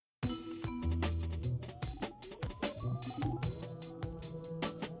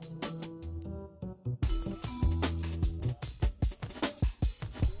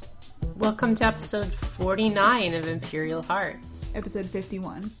Welcome to episode 49 of Imperial Hearts. Episode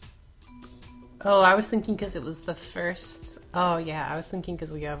 51. Oh, I was thinking because it was the first... Oh, yeah, I was thinking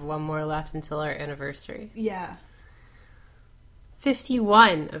because we have one more left until our anniversary. Yeah.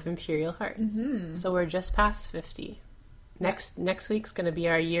 51 of Imperial Hearts. Mm-hmm. So we're just past 50. Next week's going to be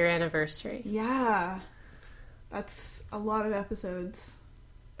our year anniversary. Yeah. That's a lot of episodes.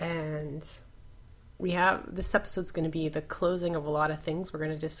 And this episode's going to be the closing of a lot of things. We're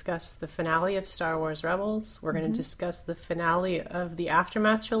going to discuss the finale of Star Wars Rebels. We're going to discuss the finale of the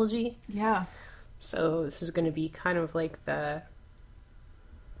Aftermath trilogy. Yeah. So this is going to be kind of like a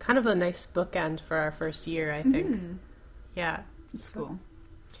nice bookend for our first year, I think. Mm-hmm. Yeah. It's cool.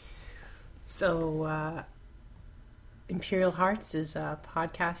 So, Imperial Hearts is a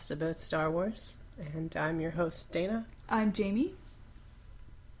podcast about Star Wars, and I'm your host, Dana. I'm Jayme.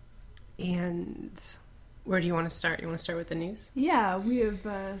 And where do you want to start? You want to start with the news? Yeah, we have,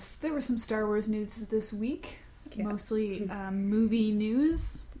 there was some Star Wars news this week. Yeah. Mostly movie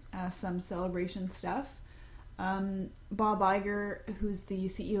news, some celebration stuff. Bob Iger, who's the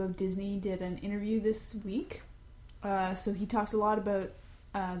CEO of Disney, did an interview this week. So he talked a lot about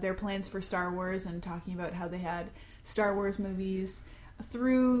their plans for Star Wars and talking about how they had Star Wars movies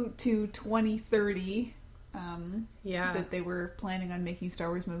through to 2030. That they were planning on making Star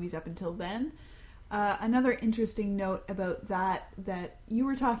Wars movies up until then. Another interesting note about that you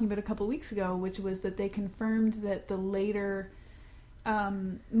were talking about a couple weeks ago, which was that they confirmed that the later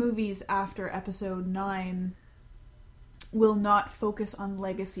movies after Episode 9 will not focus on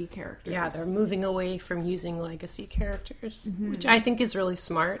legacy characters. Yeah, they're moving away from using legacy characters, Mm-hmm. which I think is really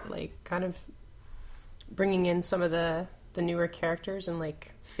smart, like kind of bringing in some of the newer characters and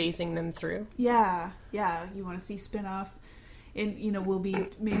like phasing them through. Yeah, you want to see spin-off. And, we'll be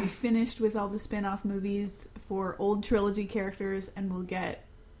maybe finished with all the spin-off movies for old trilogy characters, and we'll get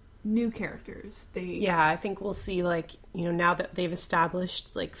new characters. Yeah, I think we'll see, like, now that they've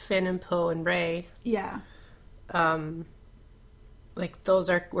established, like, Finn and Poe and Rey. Yeah. Like,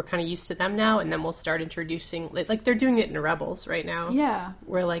 we're kind of used to them now, and then we'll start introducing, like they're doing it in Rebels right now. Yeah.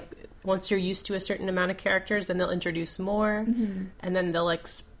 Where, like, once you're used to a certain amount of characters, then they'll introduce more, and then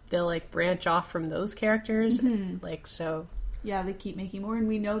they'll branch off from those characters, so... Yeah, they keep making more, and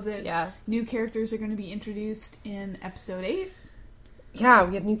we know that new characters are going to be introduced in Episode 8. Yeah,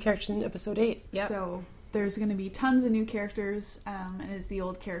 we have new characters in Episode 8. Yeah. So there's going to be tons of new characters, and as the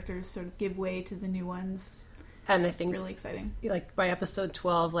old characters sort of give way to the new ones. And I think... Really exciting. Like, by Episode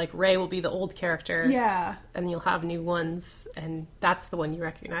 12, like, Rey will be the old character. Yeah. And you'll have new ones, and that's the one you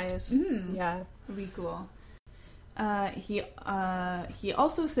recognize. Mm-hmm. Yeah. It'd be cool. He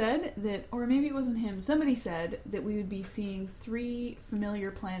also said that, or maybe it wasn't him, somebody said that we would be seeing 3 familiar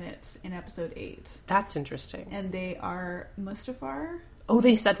planets in Episode 8. That's interesting. And they are Mustafar. Oh,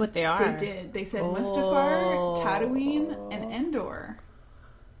 they said what they are. They did. They said Mustafar, Tatooine, and Endor.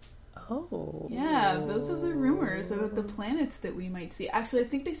 Oh. Yeah, those are the rumors about the planets that we might see. Actually, I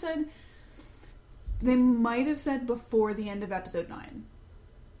think they might have said before the end of Episode 9.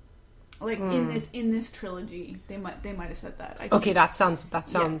 Like in this trilogy, they might have said that. I think. Okay, that sounds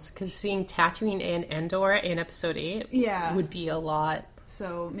because seeing Tatooine and Endor in Episode 8 would be a lot.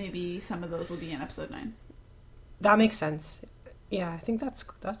 So maybe some of those will be in Episode 9. That makes sense. Yeah, I think that's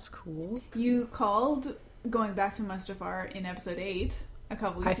cool. You called going back to Mustafar in Episode 8 a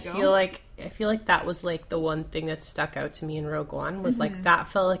couple weeks ago. I feel like that was like the one thing that stuck out to me in Rogue One was like that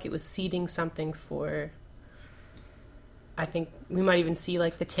felt like it was seeding something for. I think we might even see,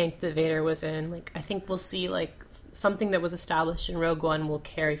 like, the tank that Vader was in. Like, I think we'll see, like, something that was established in Rogue One will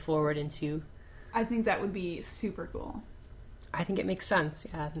carry forward into... I think that would be super cool. I think it makes sense,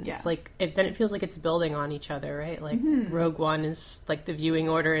 yeah. And it's like, then it feels like it's building on each other, right? Like, Rogue One is, like, the viewing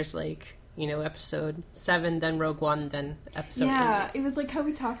order is, like, Episode 7, then Rogue One, then Episode 8. Yeah, it was like how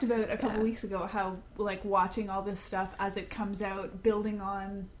we talked about a couple weeks ago, how, like, watching all this stuff as it comes out, building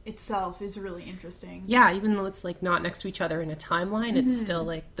on itself is really interesting. Yeah, even though it's, like, not next to each other in a timeline, it's still,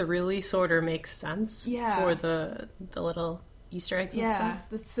 like, the release order makes sense for the little Easter eggs and stuff.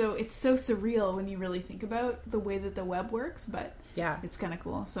 Yeah, it's so surreal when you really think about the way that the web works, but it's kind of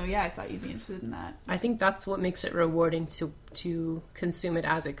cool. So, yeah, I thought you'd be interested in that. I think that's what makes it rewarding to consume it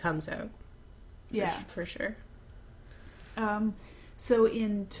as it comes out. For sure. So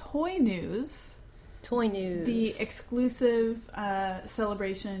in toy news, the exclusive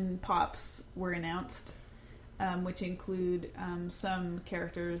Celebration Pops were announced, which include some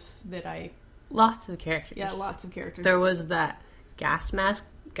characters that Lots of characters. Yeah, lots of characters. There was that gas mask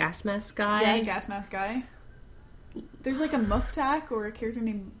guy. Yeah, gas mask guy. There's like a Muftak or a character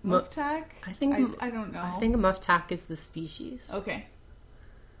named Muftak. I think I don't know. I think a Muftak is the species. Okay.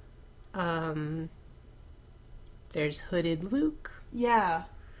 There's hooded Luke, Yeah.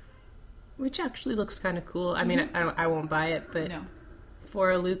 which actually looks kind of cool. I mean, I won't buy it, but No.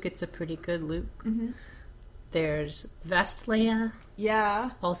 for a Luke, it's a pretty good Luke. Mm-hmm. There's Vest Leia, Yeah.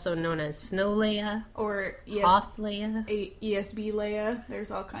 also known as Snow Leia, Or Hoth Leia, ESB Leia. There's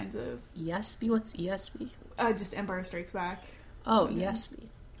all kinds of... ESB. What's ESB? Just Empire Strikes Back. Oh, And then- ESB.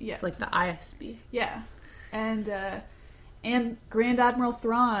 Yeah. It's like the ISB. Yeah. And Grand Admiral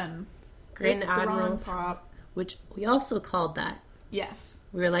Thrawn. Grand The Admiral, Thrawn pop. which we also called that. Yes.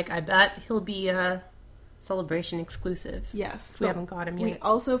 We were like, I bet he'll be a Celebration exclusive. Yes. We haven't got him We yet.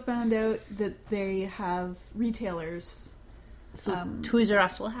 also found out that they have retailers. So Toys R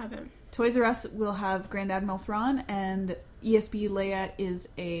Us will have him. Toys R Us will have Grand Admiral Thrawn, and ESB Leia is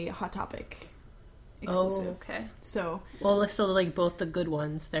a Hot Topic exclusive. Oh, okay. So, Well, so like both the good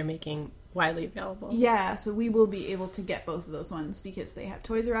ones they're making widely available. yeah, so we will be able to get both of those ones because they have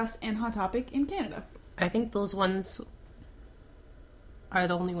Toys R Us and Hot Topic in Canada. I think those ones are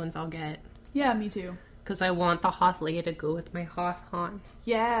the only ones I'll get. Yeah, me too. Because I want the Hoth Leia to go with my Hoth Han.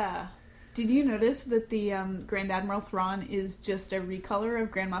 Yeah. Did you notice that the Grand Admiral Thrawn is just a recolor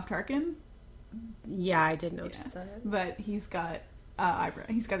of Grand Moff Tarkin? Yeah, I did notice Yeah. that. But he's got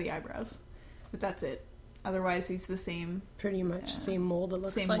he's got the eyebrows. But that's it. Otherwise, he's the same Pretty much same mold, it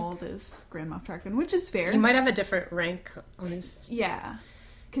looks same like. mold as Grand Moff Tarkin, which is fair. He might have a different rank on his... Yeah.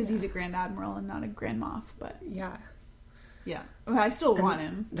 Because he's a Grand Admiral and not a Grand Moff, but Yeah. yeah. Well, I still And want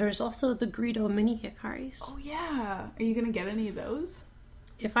him. There's also the Greedo mini Hikaris. Oh, yeah. Are you going to get any of those?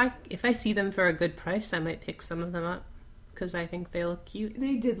 If I see them for a good price, I might pick some of them up. Because I think they look cute.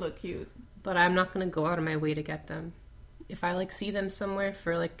 They did look cute. But I'm not going to go out of my way to get them. If I see them somewhere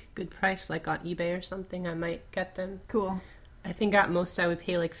for a good price, like on eBay or something, I might get them. Cool. I think at most I would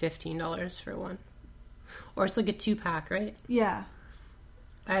pay $15 for one. Or it's a 2-pack, right? Yeah.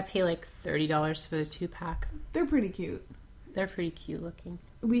 I pay $30 for the 2-pack. They're pretty cute. They're pretty cute looking.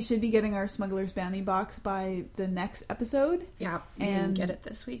 We should be getting our Smuggler's Bounty box by the next episode. Yeah, we didn't get it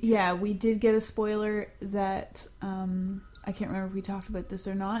this week. Yeah, we did get a spoiler that, I can't remember if we talked about this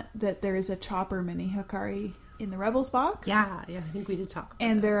or not, that there is a Chopper mini Hikari in the Rebels box. Yeah, I think we did talk about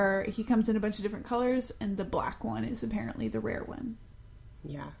And that. he comes in a bunch of different colors, and the black one is apparently the rare one.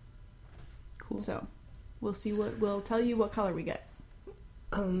 Yeah. Cool. So, we'll tell you what color we get.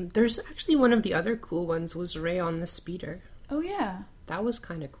 There's actually one of the other cool ones was Rey on the speeder. Oh, yeah. That was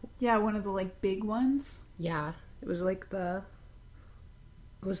kind of cool. Yeah, one of the, big ones. Yeah. It was I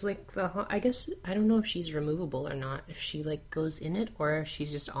guess, I don't know if she's removable or not. If she, goes in it or if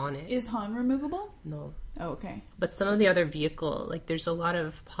she's just on it. Is Han removable? No. Oh, okay. But some of the other vehicle, there's a lot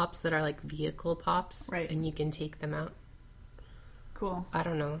of pops that are, vehicle pops. Right. And you can take them out. Cool. I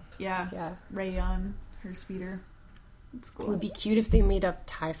don't know. Yeah. Yeah. Rey on her speeder. It's It cool. would be cute if they made a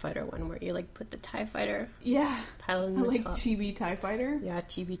TIE Fighter one where you, put the TIE Fighter Yeah. pilot in the top. Chibi TIE Fighter. Yeah,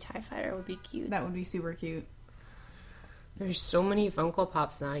 chibi TIE Fighter would be cute. That would be super cute. There's so many Funko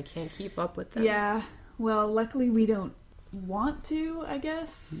Pops now, I can't keep up with them. Yeah. Well, luckily we don't want to, I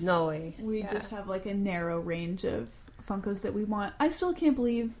guess. No way. We Yeah. just have a narrow range of Funkos that we want. I still can't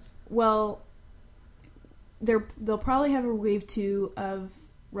believe, well, they'll probably have a wave 2 of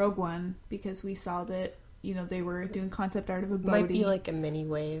Rogue One because we saw that, they were doing concept art of a Bodhi. Might be a mini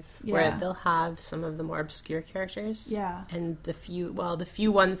wave where they'll have some of the more obscure characters. Yeah. And the few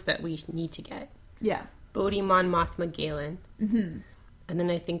ones that we need to get. Yeah. Bodhi, Mon Mothma, Galen. Mm-hmm. And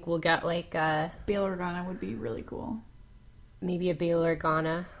then I think we'll get Bail Organa would be really cool. maybe a Bail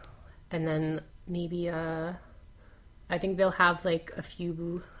Organa. And then maybe I think they'll have a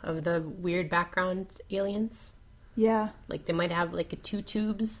few of the weird background aliens. Yeah. They might have a 2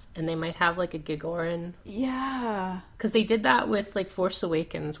 tubes, and they might have a Gigoran. Yeah. Because they did that with Force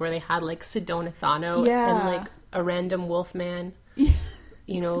Awakens, where they had Sedona Thano Yeah. and a random Wolfman. Yeah.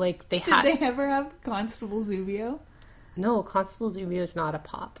 They Did had. they ever have Constable Zuvio? No, Constable Zuvio is not a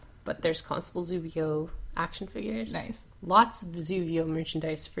pop, but there's Constable Zuvio action figures. Nice. Lots of Zuvio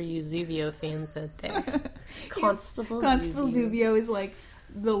merchandise for you Zuvio fans out there. Constable Zuvio is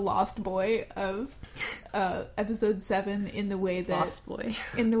the lost boy of episode 7 in the way that Lost boy.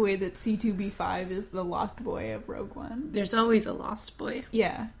 in the way that C2B5 is the lost boy of Rogue One. There's always a lost boy.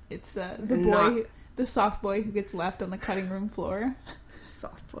 Yeah, it's the Not- boy, the soft boy who gets left on the cutting room floor.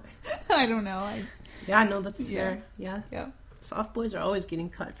 Soft boy. I don't know. Yeah, no, that's Yeah. fair. Yeah. Yeah. Soft boys are always getting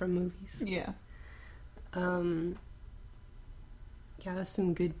cut from movies. Yeah. Yeah, that's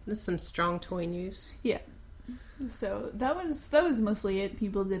some strong toy news. Yeah. So that was mostly it.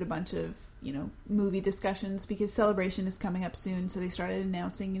 People did a bunch of, movie discussions because Celebration is coming up soon, so they started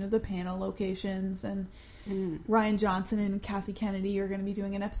announcing, the panel locations and Ryan Johnson and Kathy Kennedy are going to be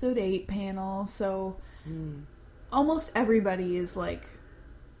doing an episode 8 panel. So almost everybody is like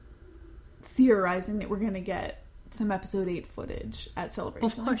theorizing that we're going to get some episode 8 footage at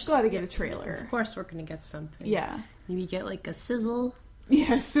Celebration. Of course. Got to get a trailer. Of course we're going to get something. Yeah. Maybe get like a sizzle.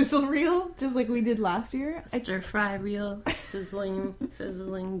 Yeah, sizzle reel, just like we did last year. Stir fry reel,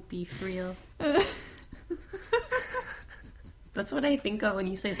 sizzling beef reel. That's what I think of when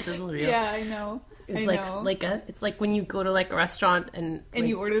you say sizzle reel. Yeah, I know. It's it's like when you go to like a restaurant and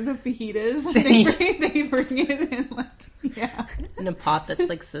you order the fajitas and they bring it in in a pot that's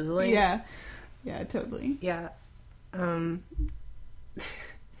like sizzling. Yeah, totally. Yeah, I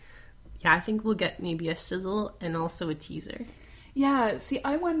think we'll get maybe a sizzle and also a teaser. Yeah, see,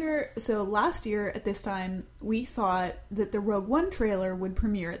 I wonder, so last year at this time, we thought that the Rogue One trailer would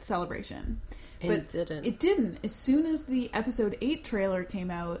premiere at Celebration. But it didn't. It didn't. As soon as the episode 8 trailer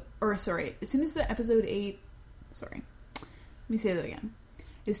came out, as soon as the episode 8, let me say that again.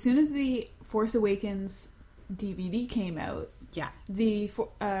 As soon as the Force Awakens DVD came out, the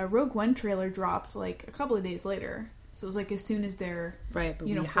Rogue One trailer dropped like a couple of days later. So it was like as soon as their, but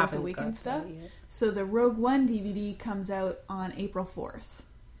Force Awakens stuff. So the Rogue One DVD comes out on April 4th.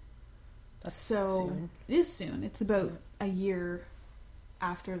 That's soon. It is soon. It's about a year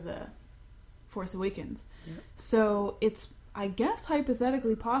after the Force Awakens. Yeah. So it's, I guess,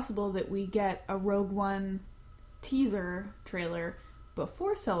 hypothetically possible that we get a Rogue One teaser trailer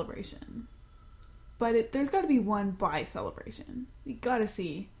before Celebration. But there's got to be one by Celebration. We got to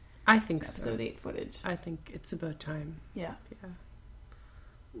see. I think episode 8 footage. I think it's about time. Yeah.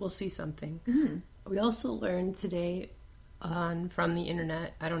 We'll see something. Mm-hmm. We also learned today from the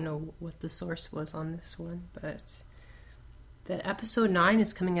internet, I don't know what the source was on this one, but that episode 9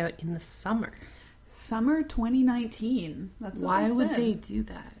 is coming out in the summer. Summer 2019. That's what they said. Why would they do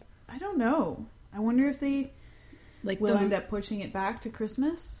that? I don't know. I wonder if they will end up pushing it back to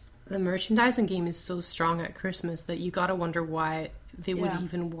Christmas. The merchandising game is so strong at Christmas that you gotta wonder why they would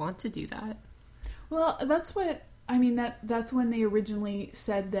even want to do that. Well, that's what I mean. That's when they originally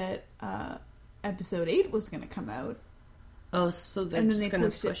said that episode 8 was going to come out. Oh, so they're just going to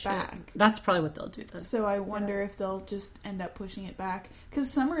push it back. That's probably what they'll do then. So I wonder if they'll just end up pushing it back,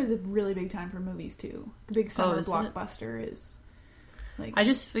 because summer is a really big time for movies too. A big summer blockbuster is. Like, I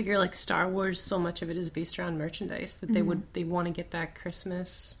just figure like Star Wars, so much of it is based around merchandise that they want to get that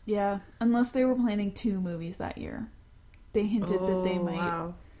Christmas. Yeah, unless they were planning 2 movies that year. They hinted that they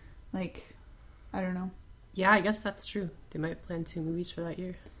might, like, I don't know. Yeah, I guess that's true. They might plan 2 movies for that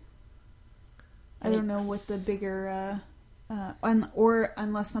year. I don't know what the bigger, or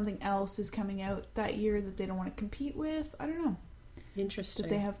unless something else is coming out that year that they don't want to compete with. I don't know. Interesting. That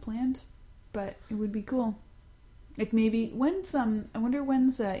they have planned, but it would be cool. Like maybe I wonder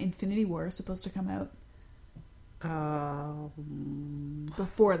when's Infinity War is supposed to come out.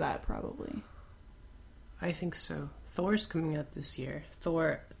 Before that, probably. I think so. Thor's coming out this year.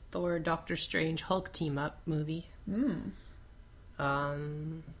 Thor, Doctor Strange, Hulk team up movie. And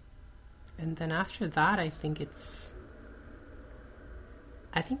then after that, I think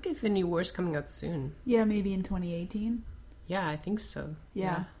Infinity War's coming out soon. Yeah, maybe in 2018. Yeah, I think so.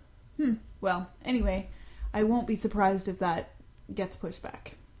 Yeah. Well, anyway, I won't be surprised if that gets pushed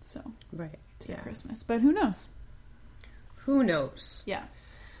back. So to Christmas, but who knows? Who knows? Yeah.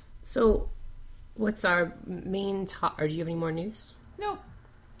 So, what's our main or do you have any more news? Nope.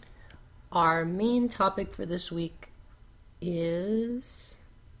 Our main topic for this week is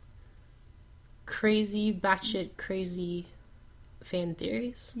batshit crazy fan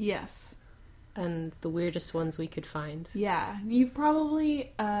theories. Yes. And the weirdest ones we could find. Yeah. You've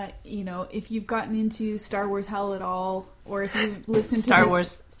probably, if you've gotten into Star Wars Hell at all, or if you've listened to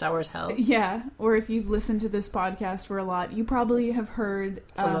Star Wars Hell. Yeah. Or if you've listened to this podcast for a lot, you probably have heard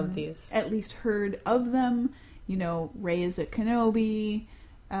some of these. At least heard of them. You know, Rey is a Kenobi,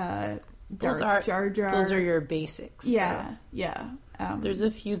 Jar Jar. Those are your basics. Yeah. Though. Yeah. There's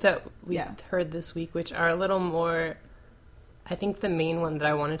a few that we heard this week, which are a little more. I think the main one that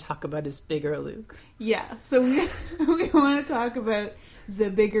I want to talk about is Bigger Luke. Yeah, so we want to talk about the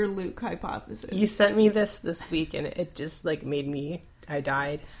Bigger Luke hypothesis. You sent me this week, and it just like made me. I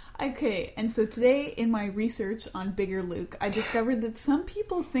died. Okay, and so today in my research on Bigger Luke, I discovered that some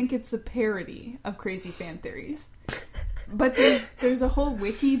people think it's a parody of Crazy Fan Theories. But there's a whole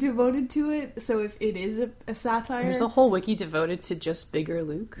wiki devoted to it, so if it is a satire... There's a whole wiki devoted to just Bigger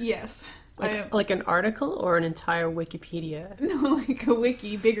Luke? Yes. Like an article or an entire Wikipedia? No, like a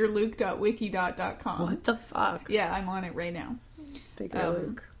wiki, biggerluke.wiki.com. What the fuck? Yeah, I'm on it right now. Bigger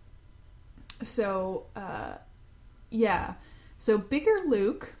Luke. So, yeah. So Bigger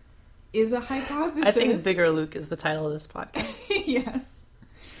Luke is a hypothesis. I think Bigger Luke is the title of this podcast. Yes.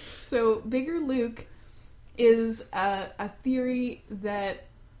 So Bigger Luke is a theory that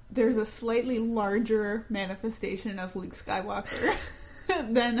there's a slightly larger manifestation of Luke Skywalker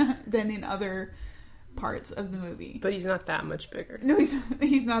than in other parts of the movie. But he's not that much bigger. No,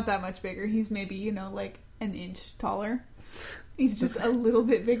 he's not that much bigger. He's maybe, like an inch taller. He's just a little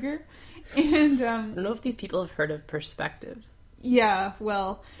bit bigger. And I don't know if these people have heard of perspective. Yeah,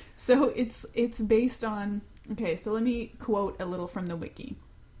 well, so it's based on... Okay, so let me quote a little from the wiki.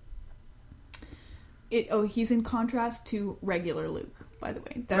 He's in contrast to regular Luke, by the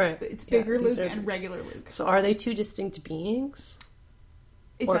way. It's Bigger Luke and regular Luke. So are they two distinct beings?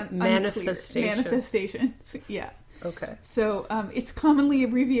 It's manifestations, yeah. Okay. So it's commonly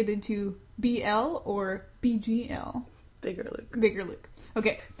abbreviated to BL or BGL. Bigger Luke. Bigger Luke.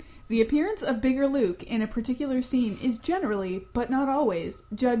 Okay. The appearance of Bigger Luke in a particular scene is generally, but not always,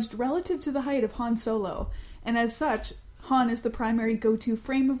 judged relative to the height of Han Solo, and as such, Han is the primary go-to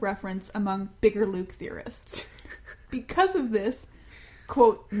frame of reference among Bigger Luke theorists. Because of this,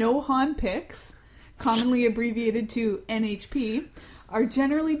 quote, no Han pics, commonly abbreviated to NHP, are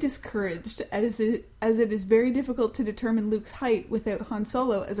generally discouraged as it is very difficult to determine Luke's height without Han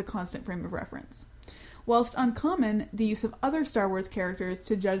Solo as a constant frame of reference. Whilst uncommon, the use of other Star Wars characters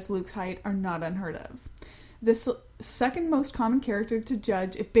to judge Luke's height are not unheard of. The second most common character to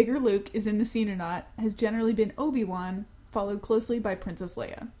judge if Bigger Luke is in the scene or not has generally been Obi-Wan, followed closely by Princess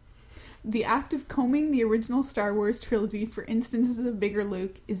Leia. The act of combing the original Star Wars trilogy for instances of Bigger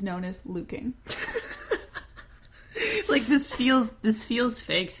Luke is known as luking. Like, this feels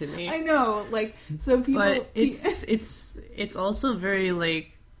fake to me. I know, so people... But it's also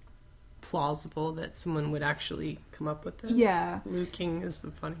very, plausible that someone would actually come up with this. Yeah. Luking is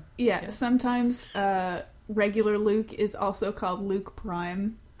the funny... Yeah, sometimes regular Luke is also called Luke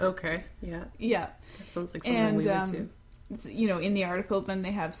Prime. Okay, yeah. Yeah. That sounds like something we would do. In the article, then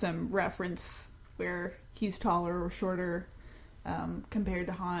they have some reference where he's taller or shorter compared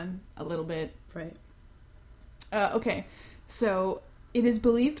to Han a little bit. Right. Okay, so it is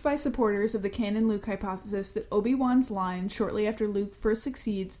believed by supporters of the canon Luke hypothesis that Obi-Wan's line shortly after Luke first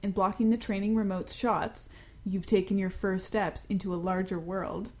succeeds in blocking the training remote's shots, "You've taken your first steps into a larger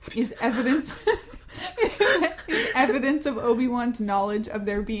world," is evidence evidence of Obi-Wan's knowledge of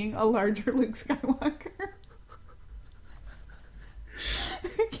there being a larger Luke Skywalker.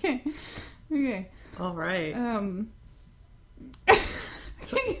 Okay. All right.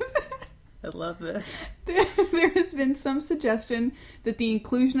 I love this. There has been some suggestion that the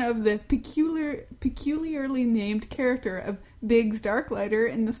inclusion of the peculiarly named character of Biggs Darklighter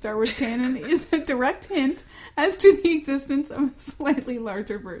in the Star Wars canon is a direct hint as to the existence of a slightly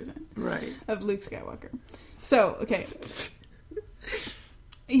larger version of Luke Skywalker. So, okay.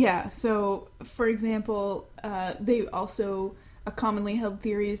 Yeah, so, for example, they also... A commonly held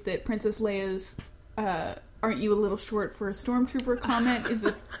theory is that Princess Leia's "aren't you a little short for a stormtrooper" comment is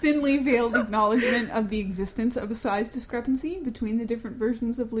a thinly veiled acknowledgement of the existence of a size discrepancy between the different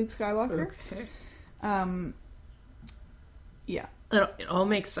versions of Luke Skywalker. Okay. Yeah. It all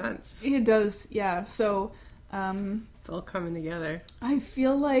makes sense. It does, yeah. So... it's all coming together. I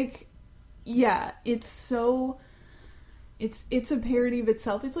feel like, yeah, it's so... It's a parody of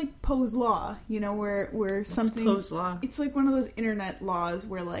itself. It's like Poe's Law, where something... What's Poe's Law? It's like one of those internet laws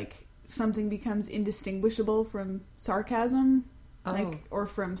where, something becomes indistinguishable from sarcasm, or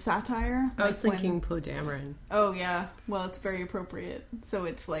from satire. I was thinking Poe Dameron. Oh, yeah. Well, it's very appropriate. So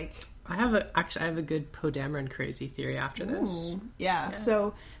it's like... I have a good Poe Dameron crazy theory after this. Ooh, yeah.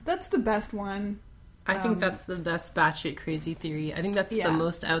 So that's the best one. I think that's the best batshit crazy theory. I think that's the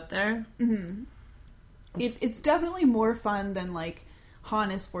most out there. Mm-hmm. It's definitely more fun than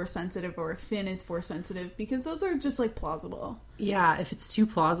Han is force sensitive or Finn is force sensitive, because those are just plausible. Yeah, if it's too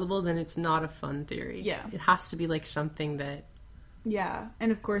plausible, then it's not a fun theory. Yeah. It has to be something that... Yeah,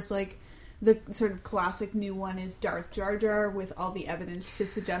 and of course the sort of classic new one is Darth Jar Jar, with all the evidence to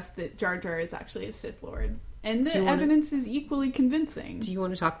suggest that Jar Jar is actually a Sith Lord. And the evidence is equally convincing. Do you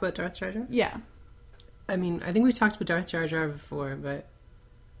want to talk about Darth Jar Jar? Yeah. I mean, I think we talked about Darth Jar Jar before, but...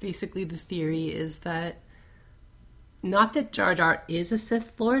 Basically, the theory is that not that Jar Jar is a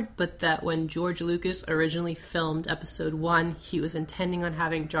Sith Lord, but that when George Lucas originally filmed Episode 1, he was intending on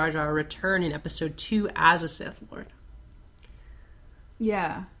having Jar Jar return in Episode 2 as a Sith Lord.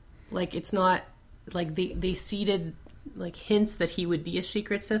 Yeah. It's not... they seeded, hints that he would be a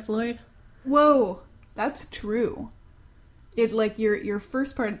secret Sith Lord. Whoa, that's true. It, your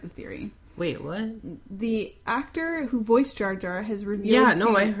first part of the theory Wait, what? The actor who voiced Jar Jar has revealed. Yeah,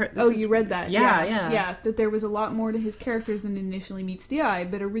 no, I heard. You read that? Yeah. Yeah, that there was a lot more to his character than initially meets the eye,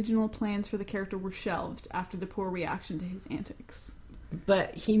 but original plans for the character were shelved after the poor reaction to his antics.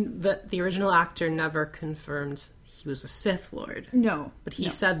 But the original actor never confirmed he was a Sith Lord. No. But he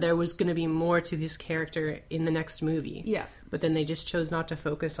said there was going to be more to his character in the next movie. Yeah. But then they just chose not to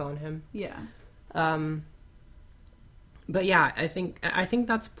focus on him. Yeah. But yeah, I think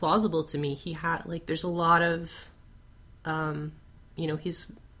that's plausible to me. He had, like, there's a lot of,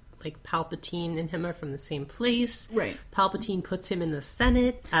 he's, like, Palpatine and him are from the same place. Right. Palpatine puts him in the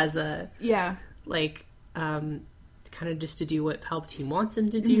Senate as a, like, kind of just to do what Palpatine wants him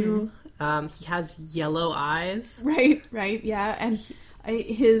to do. Mm-hmm. He has yellow eyes. Right, yeah. And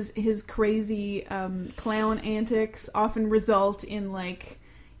his crazy clown antics often result in, like,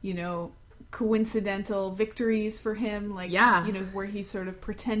 coincidental victories for him, like, where he's sort of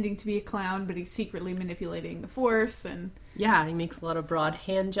pretending to be a clown, but he's secretly manipulating the Force, and... Yeah, he makes a lot of broad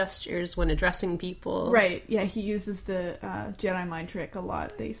hand gestures when addressing people. Right, yeah, he uses the Jedi mind trick a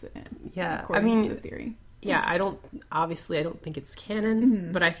lot, they say, according to the theory. Yeah, I don't think it's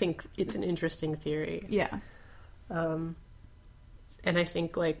canon, but I think it's an interesting theory. Yeah. And I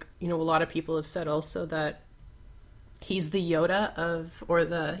think, like, a lot of people have said also that he's the Yoda of, or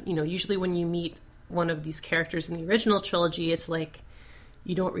the, usually when you meet one of these characters in the original trilogy, it's like,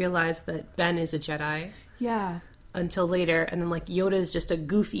 you don't realize that Ben is a Jedi. Yeah. Until later, and then, like, Yoda is just a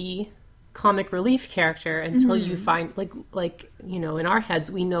goofy comic relief character until you find, like, in our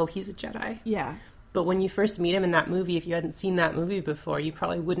heads, we know he's a Jedi. Yeah. But when you first meet him in that movie, if you hadn't seen that movie before, you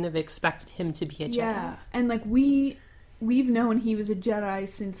probably wouldn't have expected him to be a Jedi. Yeah, and, like, we've known he was a Jedi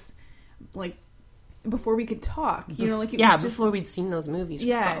since, like, before we could talk, it was just, before we'd seen those movies.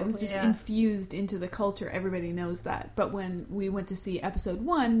 Yeah, probably, it was just infused into the culture. Everybody knows that. But when we went to see Episode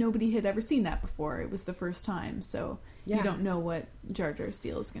 1, nobody had ever seen that before. It was the first time, so you don't know what Jar Jar's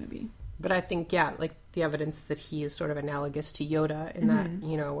deal is going to be. But I think, like, the evidence that he is sort of analogous to Yoda in that,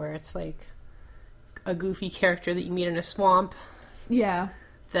 where it's like a goofy character that you meet in a swamp. Yeah.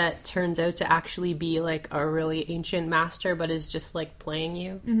 That turns out to actually be, like, a really ancient master, but is just, like, playing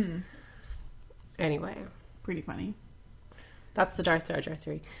you. Mm-hmm. Anyway. Pretty funny. That's the Darth Jar Jar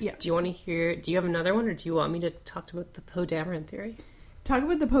theory. Yeah. Do you have another one, or do you want me to talk about the Poe Dameron theory? Talk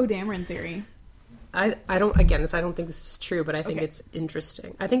about the Poe Dameron theory. I don't think this is true, but I think it's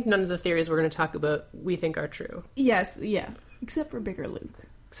interesting. I think none of the theories we're going to talk about we think are true. Yes, yeah. Except for Bigger Luke.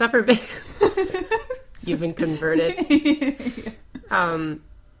 Except for You've been converted. Yeah.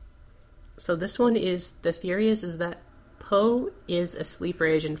 So this one is, the theory is that Poe is a sleeper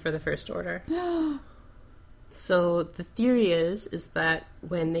agent for the First Order. So the theory is that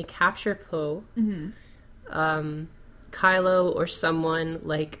when they capture Poe, Kylo or someone,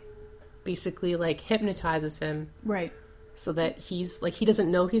 like, basically, like, hypnotizes him. Right. So that he's, like, he doesn't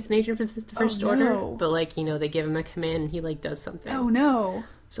know he's an agent for the First Order, but, like, they give him a command and he, like, does something. Oh, no.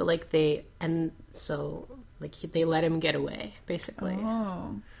 So, like, they let him get away, basically.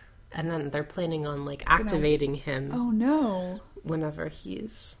 Oh. And then they're planning on, like, activating him. Oh, no. Whenever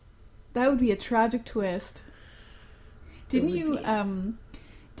he's... That would be a tragic twist. Did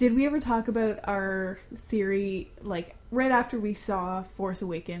we ever talk about our theory, like, right after we saw Force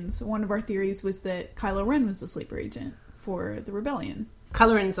Awakens? One of our theories was that Kylo Ren was the sleeper agent for the rebellion.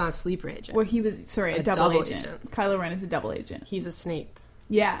 Kylo Ren's not a sleeper agent. Well, he was, a double agent. Kylo Ren is a double agent. He's a Snape.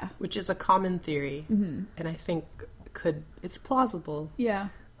 Yeah. Which is a common theory. Mm-hmm. And I think it's plausible. Yeah.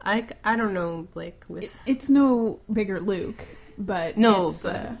 I don't know, like, with... It's no Bigger Luke, but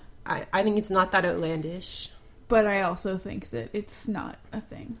I think it's not that outlandish. But I also think that it's not a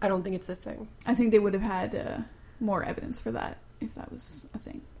thing. I don't think it's a thing. I think they would have had more evidence for that if that was a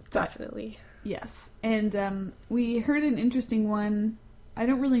thing. Definitely. But, yes. And we heard an interesting one. I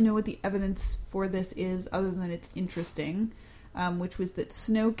don't really know what the evidence for this is other than it's interesting. Which was that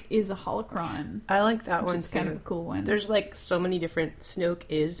Snoke is a holocron. I like that one, which is kind of a cool one. There's, like, so many different Snoke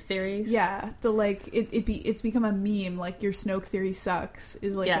is theories. Yeah, it's become a meme. Like, your Snoke theory sucks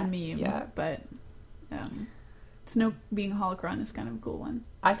is like a meme. Yeah. But Snoke being a holocron is kind of a cool one.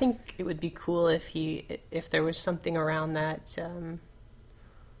 I think it would be cool if there was something around that,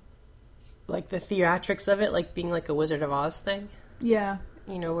 like the theatrics of it, like being like a Wizard of Oz thing. Yeah.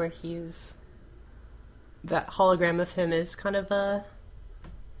 Where he's... That hologram of him is kind of a...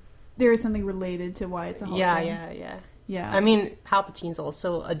 There is something related to why it's a hologram. Yeah. I mean, Palpatine's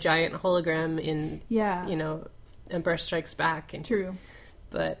also a giant hologram in, Empire Strikes Back. True.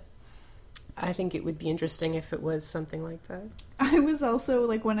 But I think it would be interesting if it was something like that. I was also,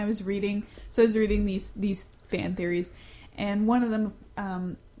 like, when I was reading... So I was reading these fan theories, and one of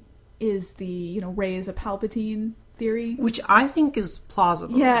them is the, Rey is a Palpatine theory. Which I think is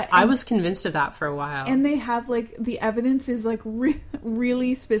plausible. Yeah. I was convinced of that for a while. And they have, like, the evidence is, like,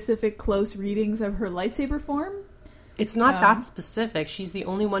 really specific close readings of her lightsaber form. It's not that specific. She's the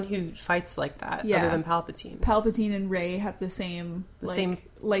only one who fights like that, other than Palpatine. Palpatine and Rey have the same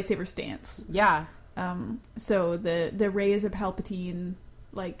lightsaber stance. Yeah. So the Rey is a Palpatine,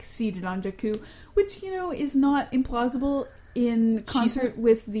 like, seated on Jakku, which, is not implausible in concert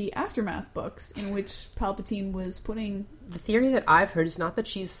with the Aftermath books, in which Palpatine was putting... The theory that I've heard is not that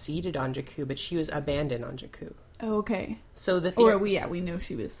she's seated on Jakku, but she was abandoned on Jakku. Oh, okay. So the we know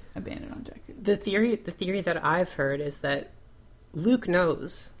she was abandoned on Jakku. The theory that I've heard is that Luke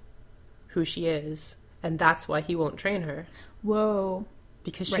knows who she is, and that's why he won't train her. Whoa.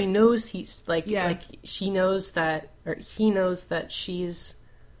 Because she knows he's she knows that, or he knows that she's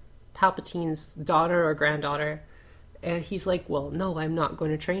Palpatine's daughter or granddaughter, and he's like, well, no, I'm not going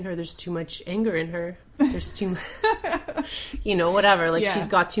to train her. There's too much anger in her. There's too, whatever. Like she's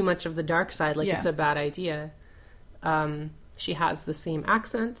got too much of the dark side. Like it's a bad idea. She has the same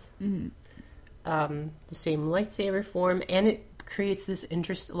accent, the same lightsaber form, and it creates this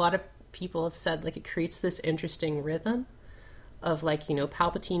a lot of people have said, like, it creates this interesting rhythm of, like,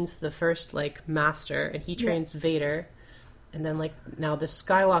 Palpatine's the first, like, master, and he trains Vader, and then, like, now the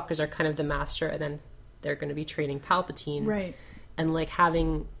Skywalkers are kind of the master, and then they're going to be training Palpatine. Right. And, like,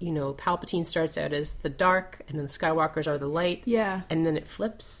 having, Palpatine starts out as the dark, and then the Skywalkers are the light. Yeah. And then it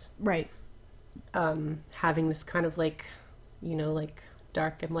flips. Right. Having this kind of, like, like,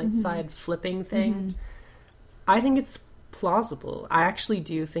 dark and light side flipping thing. I think it's plausible. I actually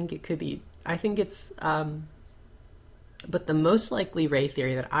do think it could be. I think it's... but the most likely Rey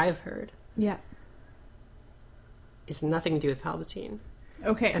theory that I've heard is nothing to do with Palpatine.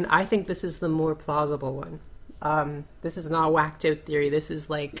 Okay. And I think this is the more plausible one. This is not a whacked out theory. This is,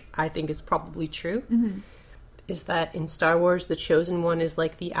 like, I think is probably true. Is that in Star Wars, the Chosen One is,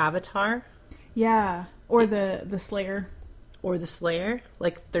 like, the Avatar. Yeah. Or the Slayer. Or the Slayer.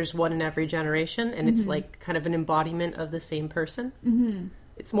 Like, there's one in every generation, and it's, like, kind of an embodiment of the same person.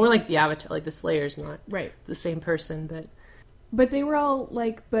 It's more like the Avatar. Like, the Slayer's not the same person, but... But they were all,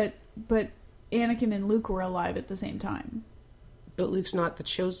 like... But Anakin and Luke were alive at the same time. But Luke's not the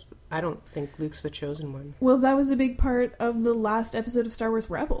chosen... I don't think Luke's the chosen one. Well, that was a big part of the last episode of Star Wars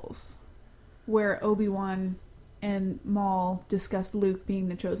Rebels, where Obi-Wan and Maul discussed Luke being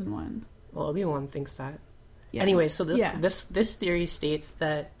the chosen one. Well, Obi-Wan thinks that. Yeah. Anyway, so this theory states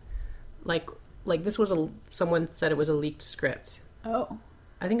that, like this was someone said it was a leaked script. Oh.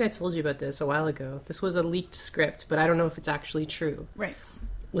 I think I told you about this a while ago. This was a leaked script, but I don't know if it's actually true. Right.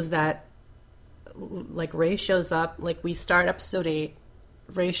 Was that, like, Rey shows up, like, we start episode 8,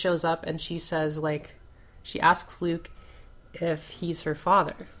 Rey shows up and she says, like, she asks Luke if he's her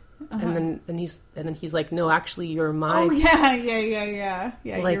father. And then he's like, no, actually, you're my... Oh,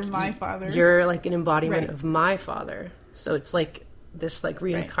 yeah, like, you're my father. You're, like, an embodiment of my father. So it's, like, this, like,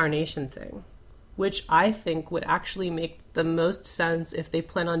 reincarnation thing. Which I think would actually make the most sense if they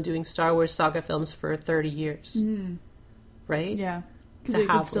plan on doing Star Wars saga films for 30 years. Right? Yeah. Because it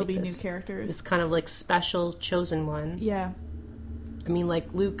could still be this, new characters. This kind of, like, special chosen one. Yeah. I mean,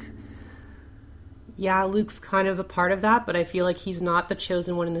 like, Luke... Yeah, Luke's kind of a part of that, but I feel like he's not the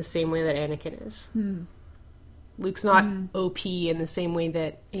chosen one in the same way that Anakin is. Luke's not OP in the same way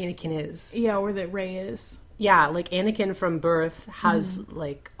that Anakin is. Yeah, or that Rey is. Yeah, like, Anakin from birth has,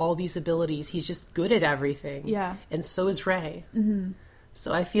 like, all these abilities. He's just good at everything. Yeah. And so is Rey.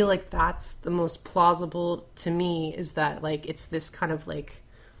 So I feel like that's the most plausible to me, is that, like, it's this kind of, like,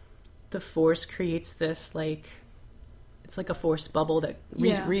 the Force creates this, like... It's like a Force bubble that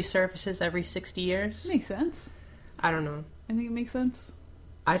resurfaces every 60 years. Makes sense. I don't know. I think it makes sense.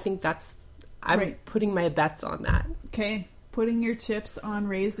 I think that's... I'm putting my bets on that. Okay. Putting your chips on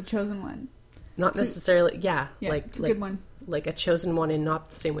Rey's the chosen one. Not necessarily... Yeah. Like, it's a good one. Like a chosen one in not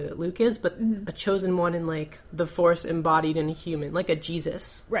the same way that Luke is, but a chosen one in, like, the Force embodied in a human. Like a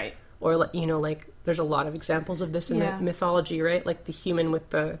Jesus. Right. Or, like, like, there's a lot of examples of this in the mythology, right? Like the human with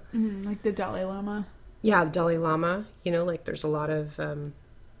the... like the Dalai Lama. Yeah, the Dalai Lama, like, there's a lot of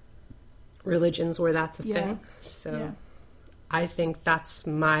religions where that's a thing. So I think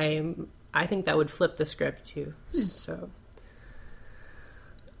I think that would flip the script too. So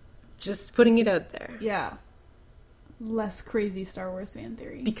just putting it out there. Yeah. Less crazy Star Wars fan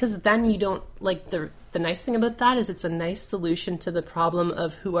theory. Because then you don't, like, the nice thing about that is it's a nice solution to the problem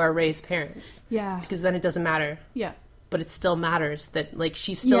of who are Rey's parents. Yeah. Because then it doesn't matter. Yeah. But it still matters that, like,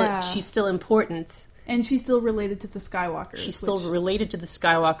 she's still important. And she's still related to the Skywalkers. She's still related to the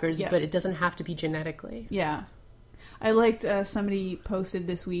Skywalkers, but it doesn't have to be genetically. Yeah. I liked somebody posted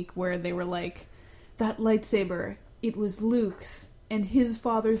this week where they were like, that lightsaber, it was Luke's and his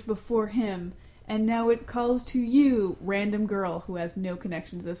father's before him, and now it calls to you, random girl who has no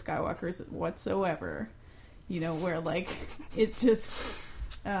connection to the Skywalkers whatsoever. You know, where, like, it just...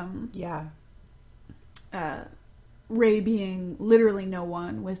 Rey being literally no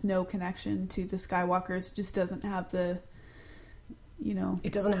one with no connection to the Skywalkers just doesn't have the, you know...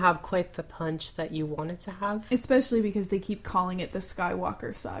 It doesn't have quite the punch that you want it to have. Especially because they keep calling it the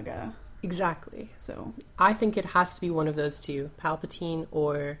Skywalker saga. Exactly. So I think it has to be one of those two. Palpatine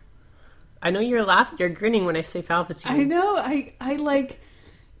or... I know you're laughing, you're grinning when I say Palpatine. I know, I like...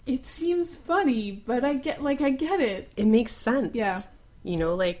 It seems funny, but I get it. It makes sense. Yeah. You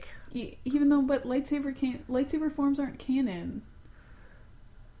know, like... Even though, but lightsaber forms aren't canon.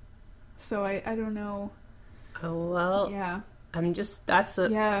 So I don't know. Oh, well... Yeah. I'm just... That's a...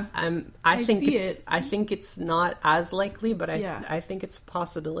 Yeah. I think it's not as likely, but Yeah. I think it's a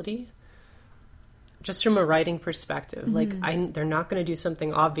possibility. Just from a writing perspective. Mm-hmm. Like, they're not going to do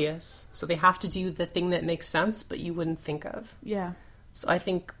something obvious. So they have to do the thing that makes sense, but you wouldn't think of. Yeah. So I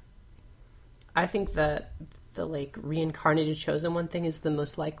think that the, like, reincarnated chosen one thing is the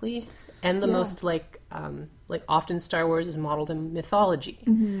most likely and the most, like often Star Wars is modeled in mythology.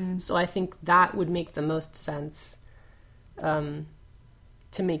 Mm-hmm. So I think that would make the most sense to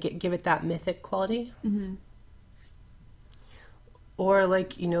give it that mythic quality. Mm-hmm. Or,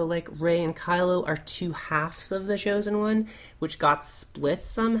 like, you know, like Rey and Kylo are two halves of the chosen one, which got split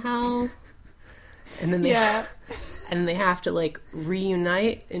somehow. And then they have to, like,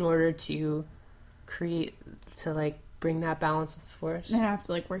 reunite in order to bring that balance of the Force. They have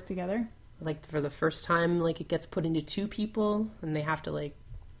to, like, work together. Like, for the first time, like, it gets put into two people, and they have to, like,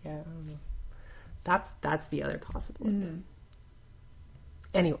 I don't know. That's the other possibility. Mm-hmm.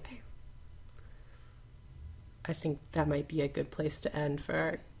 Anyway, I think that might be a good place to end for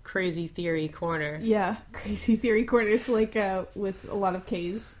our crazy theory corner. Yeah, crazy theory corner. It's like with a lot of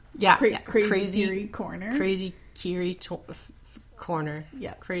K's. Yeah, crazy theory corner. Crazy theory corner.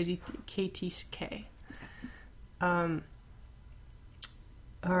 Yeah, crazy KTK. All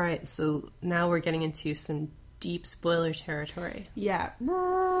right, so now we're getting into some deep spoiler territory. Yeah. We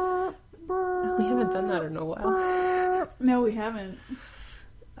haven't done that in a while. No, we haven't.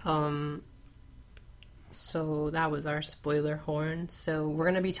 So that was our spoiler horn. So we're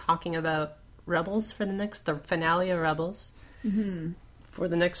going to be talking about Rebels for the finale of Rebels for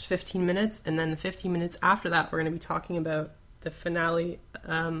the next 15 minutes. And then the 15 minutes after that, we're going to be talking about the finale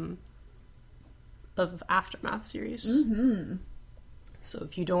of Aftermath series. Mm-hmm. So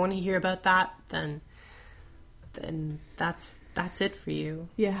if you don't want to hear about that, then that's it for you.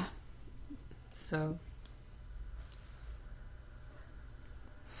 Yeah. So...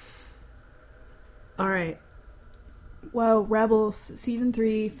 All right. Well, Rebels season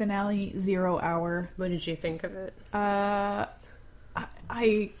 3 finale 0 hour. What did you think of it? I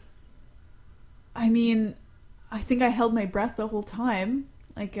mean, I think I held my breath the whole time.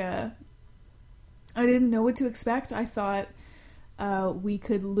 Like, I didn't know what to expect. I thought we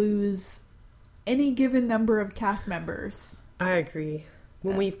could lose any given number of cast members. I agree.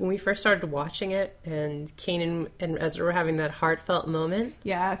 When we first started watching it, and Kanan and Ezra were having that heartfelt moment.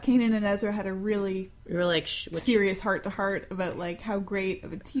 Yeah, Kanan and Ezra had a really serious heart-to-heart about, like, how great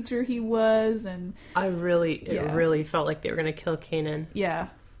of a teacher he was, and it really felt like they were going to kill Kanan. Yeah,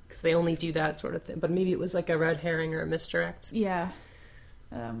 because they only do that sort of thing. But maybe it was like a red herring or a misdirect. Yeah.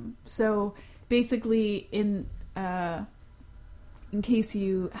 So basically, in case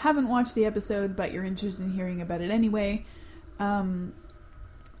you haven't watched the episode but you're interested in hearing about it anyway.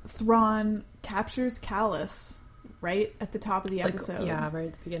 Thrawn captures Callus right at the top of the episode. Right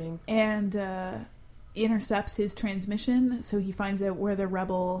at the beginning. And intercepts his transmission, so he finds out where the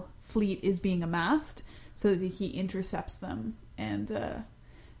rebel fleet is being amassed, so that he intercepts them. And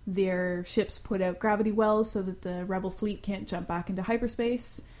their ships put out gravity wells so that the rebel fleet can't jump back into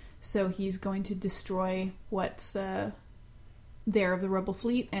hyperspace. So he's going to destroy what's there of the rebel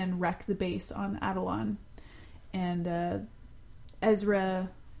fleet and wreck the base on Atollon. And Ezra...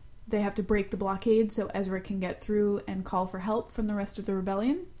 They have to break the blockade so Ezra can get through and call for help from the rest of the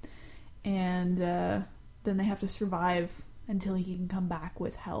rebellion. And then they have to survive until he can come back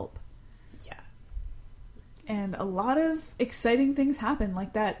with help. Yeah. And a lot of exciting things happen,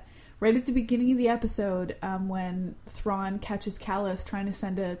 like that right at the beginning of the episode, when Thrawn catches Callus trying to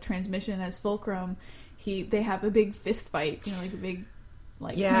send a transmission as Fulcrum. They have a big fist fight, like a big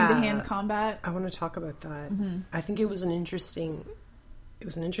hand-to-hand combat. I want to talk about that. Mm-hmm. I think it was an interesting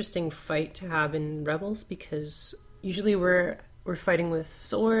fight to have in Rebels, because usually we're fighting with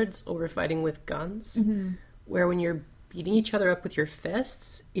swords or we're fighting with guns. Mm-hmm. where when you're beating each other up with your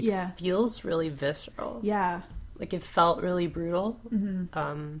fists, it feels really visceral. Yeah. Like, it felt really brutal,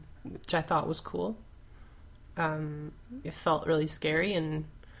 which I thought was cool. It felt really scary, and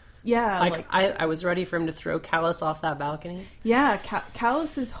I was ready for him to throw Callus off that balcony. Yeah,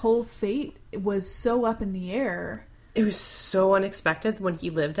 Callus's whole fate was so up in the air. It was so unexpected when he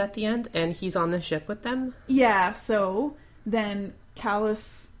lived at the end, and he's on the ship with them. Yeah, so then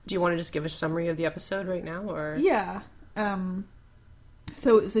Callus... Do you want to just give a summary of the episode right now, or...? Yeah.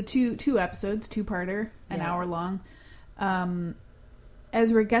 So it's a two episodes, two-parter, an hour long.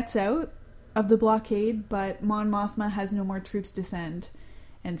 Ezra gets out of the blockade, but Mon Mothma has no more troops to send.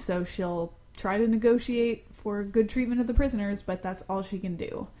 And so she'll try to negotiate for good treatment of the prisoners, but that's all she can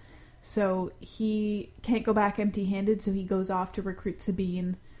do. So he can't go back empty-handed, so he goes off to recruit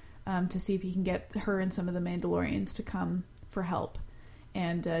Sabine to see if he can get her and some of the Mandalorians to come for help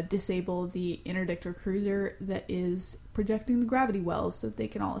and disable the interdictor cruiser that is projecting the gravity wells so that they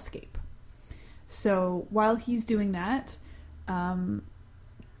can all escape. So while he's doing that, Kanan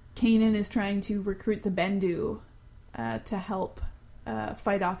is trying to recruit the Bendu to help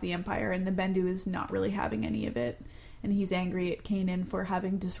fight off the Empire, and the Bendu is not really having any of it. And he's angry at Kanan for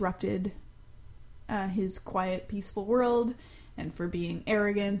having disrupted his quiet, peaceful world, and for being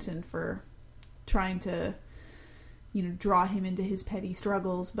arrogant, and for trying to, draw him into his petty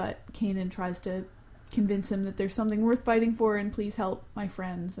struggles. But Kanan tries to convince him that there's something worth fighting for, and please help my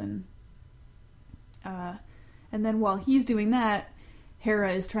friends. And then while he's doing that,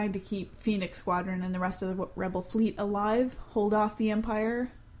 Hera is trying to keep Phoenix Squadron and the rest of the Rebel fleet alive, hold off the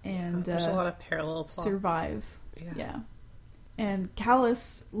Empire, and there's a lot of parallel plots. Survive. Yeah. And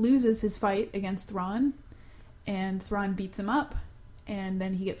Callus loses his fight against Thrawn, and Thrawn beats him up, and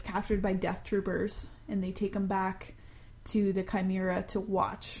then he gets captured by Death Troopers, and they take him back to the Chimera to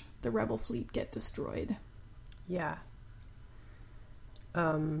watch the Rebel fleet get destroyed. Yeah.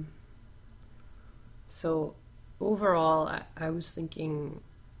 So overall, I was thinking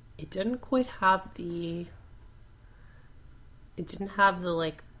it didn't quite have the... It didn't have the,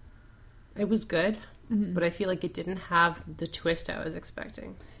 like... It was good. Mm-hmm. But I feel like it didn't have the twist I was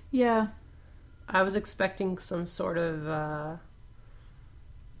expecting. Yeah. I was expecting some sort of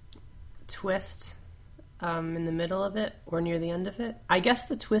twist in the middle of it or near the end of it. I guess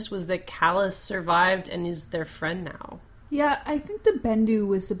the twist was that Callus survived and is their friend now. Yeah, I think the Bendu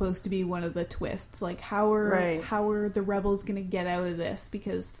was supposed to be one of the twists. Like, how are the rebels going to get out of this?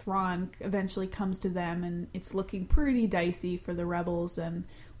 Because Thrawn eventually comes to them, and it's looking pretty dicey for the rebels, and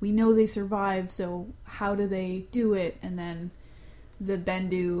we know they survived, so how do they do it? And then the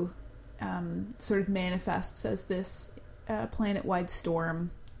Bendu sort of manifests as this planet-wide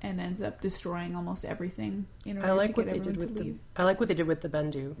storm and ends up destroying almost everything in order to get everyone to leave. I like what they did with the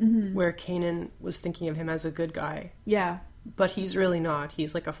Bendu, where Kanan was thinking of him as a good guy. Yeah. But he's really not.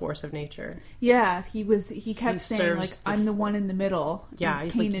 He's like a force of nature. Yeah, he kept saying, like, I'm the one in the middle. Yeah,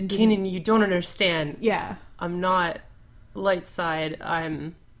 he's like, Kanan, you don't understand. Yeah. I'm not light side,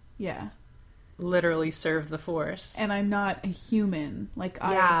 I'm... Yeah. Literally serve the force. And I'm not a human. Like,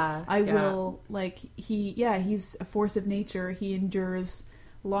 I will, like, he's a force of nature. He endures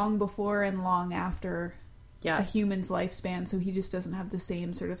long before and long after a human's lifespan, so he just doesn't have the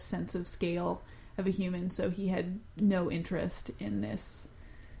same sort of sense of scale of a human, so he had no interest in this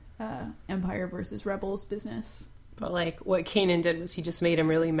Empire versus Rebels business. But, like, what Kanan did was he just made him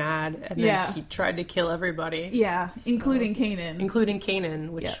really mad, and then he tried to kill everybody. Yeah, including Kanan. Including Kanan,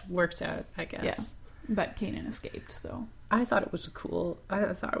 which worked out, I guess. Yeah, but Kanan escaped, so... I thought it was a cool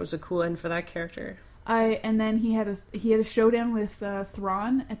end for that character. And then he had a showdown with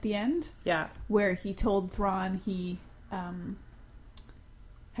Thrawn at the end. Yeah. Where he told Thrawn he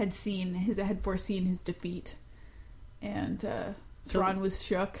had foreseen his defeat, and Thrawn was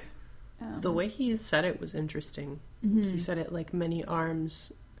shook. The way he said it was interesting. Mm-hmm. He said it like many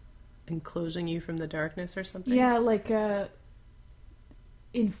arms enclosing you from the darkness or something. Yeah, like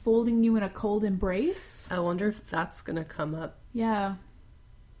enfolding you in a cold embrace. I wonder if that's gonna come up. Yeah.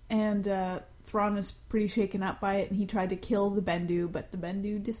 And Thrawn was pretty shaken up by it, and he tried to kill the Bendu, but the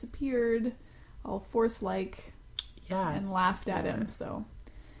Bendu disappeared, all Force-like, and laughed at him, so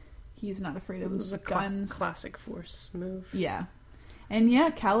he's not afraid of guns. Classic Force move. Yeah. And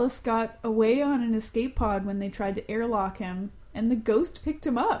Callus got away on an escape pod when they tried to airlock him, and the ghost picked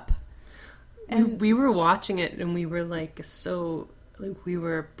him up. And we were watching it, and we were like, we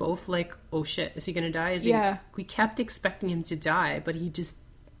were both like, oh shit, is he gonna die? We kept expecting him to die, but he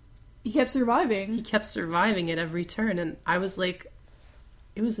kept surviving. He kept surviving at every turn, and I was like,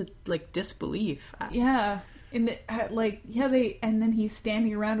 it was like disbelief. Yeah. And and then he's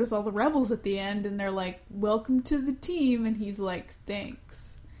standing around with all the rebels at the end, and they're like, "Welcome to the team," and he's like,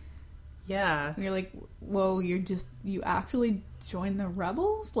 "Thanks." Yeah. And you're like, "Whoa, you actually joined the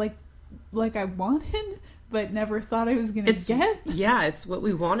rebels? Like I wanted, but never thought I was gonna get." Yeah, it's what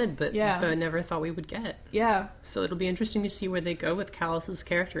we wanted, but never thought we would get. Yeah. So it'll be interesting to see where they go with Callus's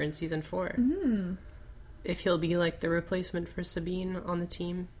character in season 4. Mm-hmm. If he'll be like the replacement for Sabine on the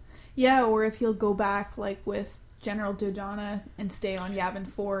team. Yeah, or if he'll go back like with General Dodonna and stay on Yavin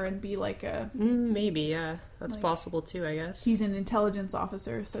 4 and be like a... maybe, yeah. That's like, possible too, I guess. He's an intelligence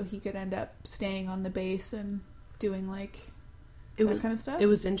officer, so he could end up staying on the base and doing like that kind of stuff. It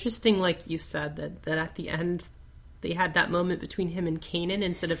was interesting, like you said, that at the end they had that moment between him and Kanan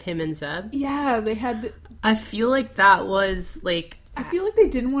instead of him and Zeb. Yeah, they had... I feel like that was like... I feel like they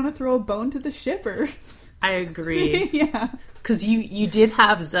didn't want to throw a bone to the shippers. I agree. Yeah. Because you did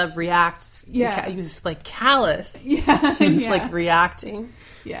have Zeb react to he was like callous. Yeah. He was like reacting.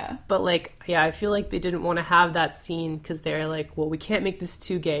 Yeah. But like, yeah, I feel like they didn't want to have that scene because they're like, well, we can't make this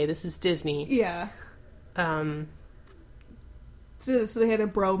too gay. This is Disney. Yeah. So they had a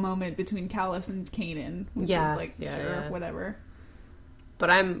bro moment between Callus and Kanan, which was like, whatever.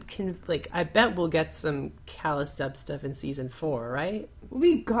 But I bet we'll get some Callus Zeb stuff in season 4, right?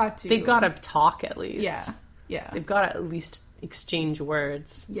 We've got to. They've got to talk at least. Yeah. They've got to at least exchange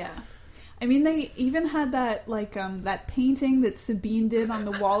words. Yeah. I mean, they even had that, like, that painting that Sabine did on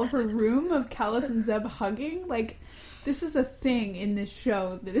the wall of her room of Callus and Zeb hugging. Like, this is a thing in this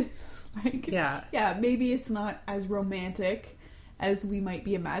show that is, like... Yeah, maybe it's not as romantic as we might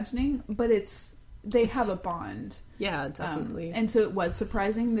be imagining, but they have a bond. Yeah, definitely. And so it was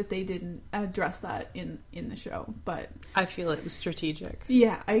surprising that they didn't address that in the show, but... I feel it was strategic.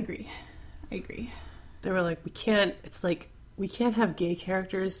 Yeah, I agree. They were like, we can't have gay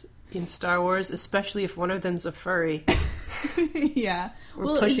characters in Star Wars, especially if one of them's a furry. Yeah.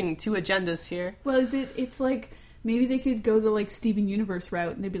 We're pushing two agendas here. Well, it's like, maybe they could go the, like, Steven Universe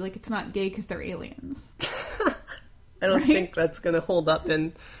route, and they'd be like, it's not gay because they're aliens. I don't think that's going to hold up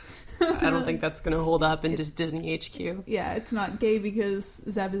in... I don't think that's going to hold up in just Disney HQ. Yeah, it's not gay because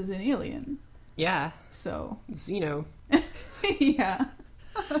Zeb is an alien. Yeah. So... Xeno. Yeah.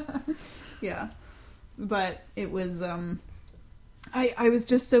 Yeah. But it was, I was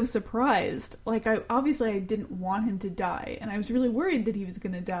just so surprised. Like, I didn't want him to die, and I was really worried that he was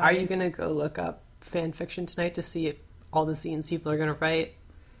going to die. Are you going to go look up fan fiction tonight to see all the scenes people are going to write?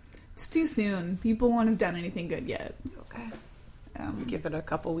 It's too soon. People won't have done anything good yet. Okay. Give it a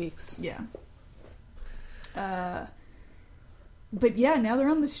couple weeks. Yeah. But yeah, now they're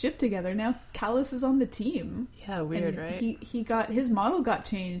on the ship together. Now Callus is on the team. Yeah, weird, and right? He got his model got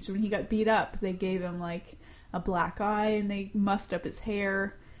changed when he got beat up. They gave him like a black eye, and they mussed up his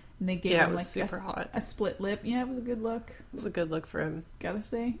hair, and they gave him like a split lip. Yeah, it was a good look. It was a good look for him. Gotta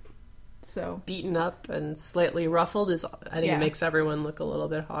say. So beaten up and slightly ruffled I think it makes everyone look a little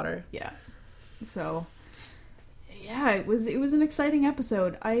bit hotter. Yeah. So yeah, it was an exciting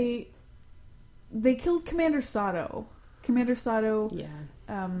episode. They killed Commander Sato. Commander Sato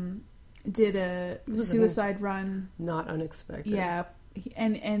did a suicide run. Not unexpected. Yeah.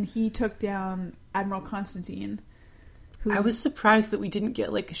 And he took down Admiral Constantine. I was surprised that we didn't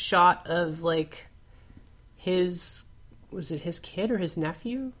get like a shot of like was it his kid or his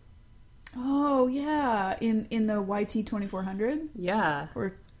nephew? Oh yeah, in the YT 2400. Yeah.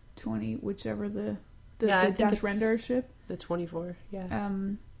 Or 20, whichever the Dash Rendar ship. The 24. Yeah.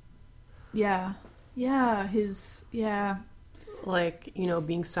 Yeah. Like,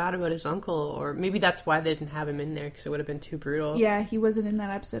 being sad about his uncle, or maybe that's why they didn't have him in there, because it would have been too brutal. Yeah, he wasn't in that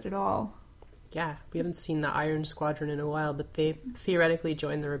episode at all. Yeah, we haven't seen the Iron Squadron in a while, but they theoretically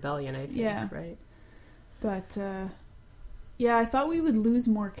joined the rebellion, I think, right? But, I thought we would lose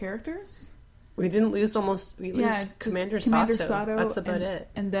more characters. We didn't lose we lose Commander Sato. That's about it.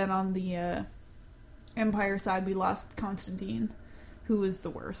 And then on the Empire side, we lost Constantine, who was the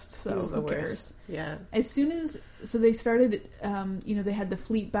worst, so who cares? Yeah. As soon as... So they started, they had the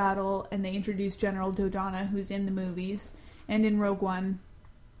fleet battle, and they introduced General Dodonna, who's in the movies, and in Rogue One.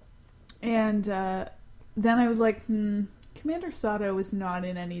 And then I was like, Commander Sato is not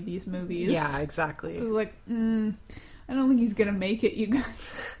in any of these movies. Yeah, exactly. I was like, I don't think he's gonna make it, you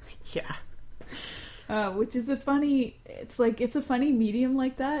guys. Yeah. Which is a funny medium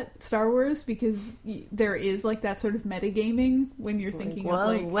like that, Star Wars, because there is like that sort of metagaming when you're thinking of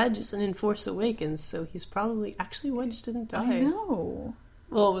like... Wedge isn't in Force Awakens, so he's probably... Actually, Wedge didn't die. I know.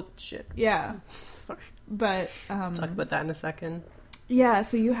 Well, shit. Yeah. Sorry. But... talk about that in a second. Yeah,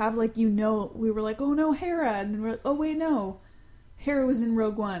 so you have like, we were like, oh no, Hera, and then we're like, oh wait, no. Hera was in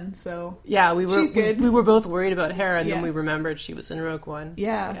Rogue One, so yeah, she's good. We were both worried about Hera, and then we remembered she was in Rogue One.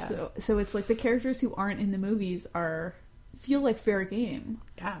 Yeah, so it's like the characters who aren't in the movies feel like fair game.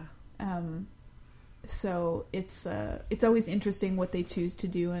 Yeah. So it's always interesting what they choose to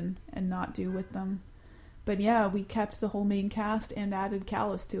do and not do with them. But yeah, we kept the whole main cast and added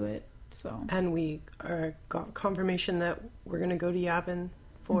Callus to it. So and we got confirmation that we're going to go to Yavin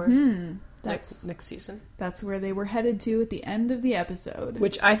for next season. That's where they were headed to at the end of the episode.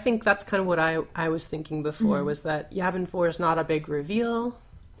 Which I think that's kind of what I was thinking before, was that Yavin 4 is not a big reveal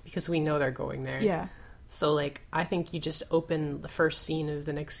because we know they're going there. Yeah. So, like, I think you just open the first scene of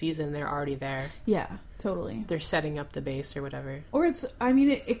the next season, they're already there. Yeah, totally. They're setting up the base or whatever. Or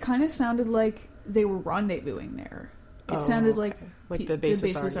it kind of sounded like they were rendezvousing there. It sounded like the base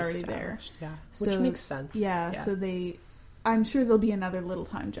was already there. Yeah, so, which makes sense. Yeah, so I'm sure there'll be another little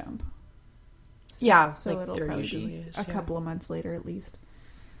time jump. So like it'll probably be a couple of months later at least.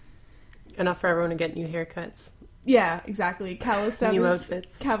 Enough for everyone to get new haircuts. Yeah, exactly. Callus new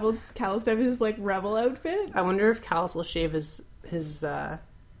outfits. Callus his like rebel outfit. I wonder if Callus will shave his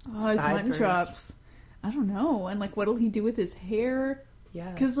mutton chops. I don't know. And like, what'll he do with his hair? Yeah,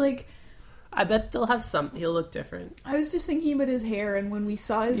 because like, I bet they'll have some. He'll look different. I was just thinking about his hair, and when we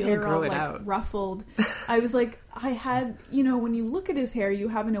saw his hair all like ruffled, I was like, when you look at his hair, you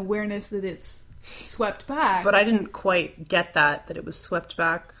have an awareness that it's swept back. But I didn't quite get that it was swept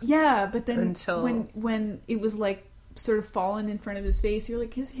back. Yeah, but then when it was like sort of fallen in front of his face, you're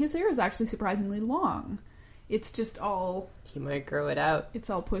like, his hair is actually surprisingly long. It's just all... He might grow it out. It's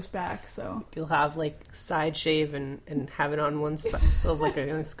all pushed back, so... You'll have, like, side shave and have it on one side of, like, a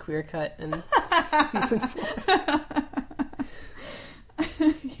nice queer cut in season 4.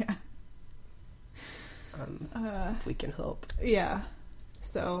 Yeah. If we can hope. Yeah.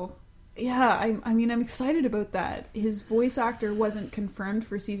 So... Yeah, I'm excited about that. His voice actor wasn't confirmed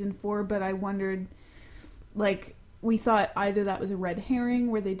for season 4, but I wondered, like, we thought either that was a red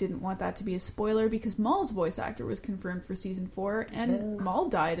herring where they didn't want that to be a spoiler because Maul's voice actor was confirmed for season 4, and Maul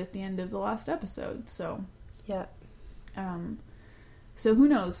died at the end of the last episode, so... Yeah. So who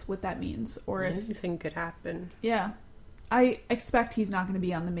knows what that means, or if... Anything could happen. Yeah. I expect he's not going to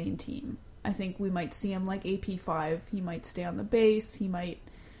be on the main team. I think we might see him like AP5. He might stay on the base, he might...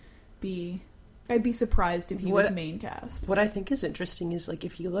 I'd be surprised if he was main cast. What I think is interesting is like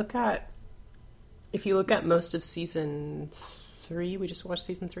if you look at most of season 3, we just watched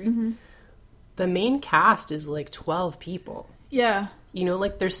season 3. Mm-hmm. The main cast is like 12 people. Yeah.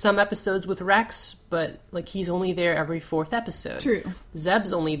 Like there's some episodes with Rex, but like he's only there every 4th episode. True.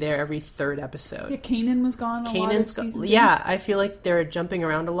 Zeb's only there every 3rd episode. Yeah, Kanan was gone a lot of season 3. Yeah, I feel like they're jumping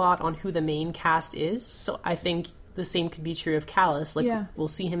around a lot on who the main cast is. So I think the same could be true of Callus. Like, we'll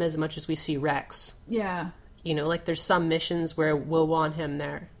see him as much as we see Rex. Yeah. Like, there's some missions where we'll want him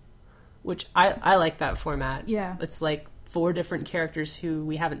there. Which, I like that format. Yeah. It's, like, 4 different characters who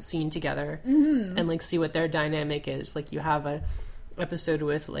we haven't seen together. Mm-hmm. And, like, see what their dynamic is. Like, you have a episode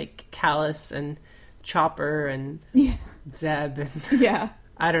with, like, Callus and Chopper and Zeb. And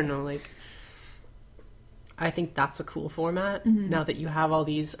I don't know, like... I think that's a cool format. Mm-hmm. Now that you have all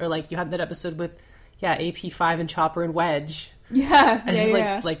these... Or, like, you had that episode with... Yeah, AP5 and Chopper and Wedge. Yeah,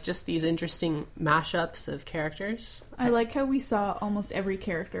 and like just these interesting mashups of characters. I like how we saw almost every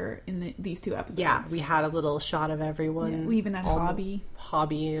character in these 2 episodes. Yeah, we had a little shot of everyone. Yeah, we even had Hobby.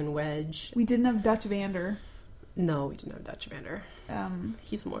 Hobby and Wedge. We didn't have Dutch Vander. No, we didn't have Dutch Vander.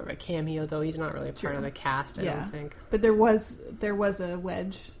 He's more of a cameo, though. He's not really a part of the cast, I don't think. But there was a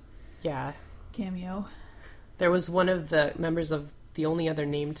Wedge. Yeah. Cameo. There was one of the members of the only other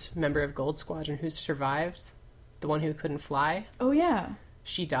named member of Gold Squadron who survived, the one who couldn't fly. Oh, yeah.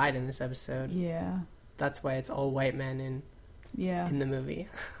 She died in this episode. Yeah. That's why it's all white men in the movie.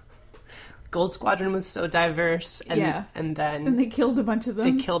 Gold Squadron was so diverse, and then they killed a bunch of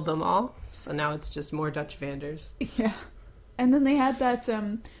them. They killed them all, so now it's just more Dutch Vanders. Yeah. And then they had that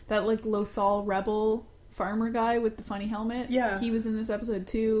like Lothal rebel farmer guy with the funny helmet. Yeah. He was in this episode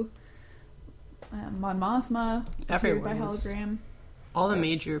too. Mon Mothma appeared by hologram. All the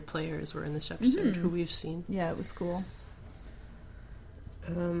major players were in this episode who we've seen. Yeah, it was cool.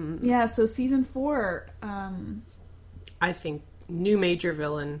 So season 4... I think new major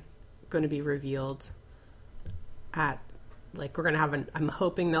villain going to be revealed at... Like, we're going to have I'm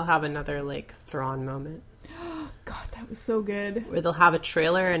hoping they'll have another, like, Thrawn moment. God, that was so good. Where they'll have a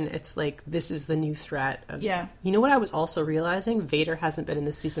trailer and it's like, this is the new threat. You know what I was also realizing? Vader hasn't been in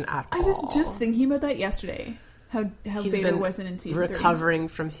this season at all. I was just thinking about that yesterday. How Vader wasn't in season 3. Recovering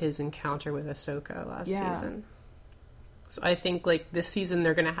from his encounter with Ahsoka last season. So I think, like, this season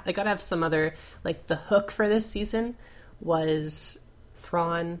they gotta have some other, like, the hook for this season was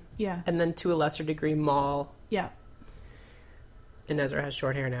Thrawn. Yeah. And then to a lesser degree, Maul. Yeah. And Ezra has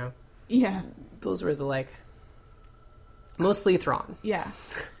short hair now. Yeah. Those were the, like, mostly Thrawn. Yeah.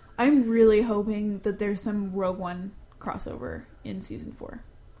 I'm really hoping that there's some Rogue One crossover in season 4.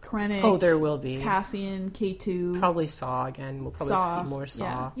 Krennic. Oh, there will be. Cassian, K2. Probably Saw again. We'll probably see more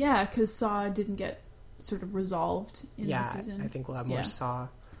Saw. Yeah, because Saw didn't get sort of resolved in the season. I think we'll have more Saw.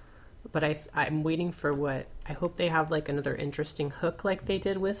 But I'm waiting for what... I hope they have, like, another interesting hook like they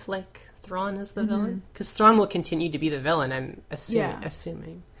did with, like, Thrawn as the villain. Because Thrawn will continue to be the villain, I'm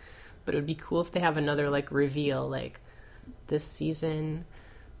assuming. But it would be cool if they have another, like, reveal, like, this season,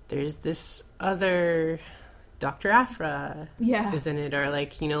 there's this other Dr. Aphra is in it, or,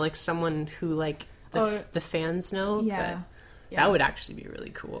 like, you know, like, someone who, like, the fans know. Yeah. That would actually be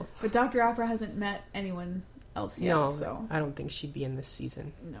really cool. But Dr. Aphra hasn't met anyone else yet. No, so I don't think she'd be in this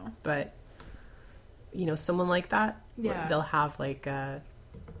season. No. But, you know, someone like that, they'll have, like, or,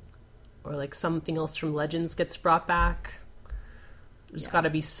 like, something else from Legends gets brought back. There's got to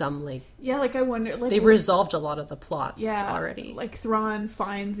be some, like... Yeah, like, I wonder... Like, they've resolved a lot of the plots already. Like, Thrawn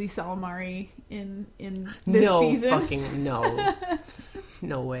finds the Calamari in this season. No.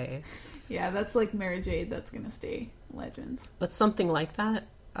 No way. Yeah, that's, like, Mara Jade that's going to stay Legends. But something like that,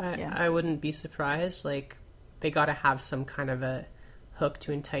 I wouldn't be surprised. Like, they got to have some kind of a hook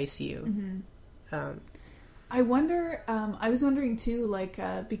to entice you. I wonder... I was wondering, too, like,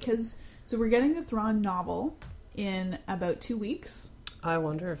 because... So we're getting the Thrawn novel in about 2 weeks. I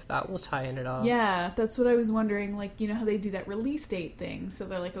wonder if that will tie in at all. Yeah, that's what I was wondering. Like, you know how they do that release date thing? So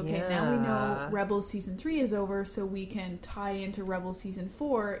they're like, okay, now we know Rebels Season 3 is over, so we can tie into Rebels Season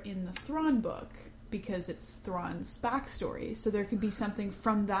 4 in the Thrawn book, because it's Thrawn's backstory. So there could be something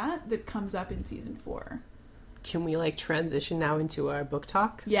from that comes up in Season 4. Can we, like, transition now into our book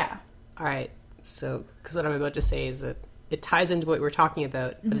talk? Yeah. All right. So, because what I'm about to say is that it ties into what we're talking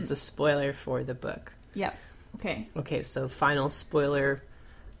about, but it's a spoiler for the book. Yeah. Okay, so final spoiler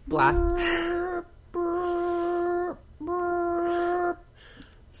blast.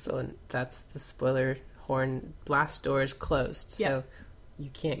 So that's the spoiler horn. Blast door is closed, so you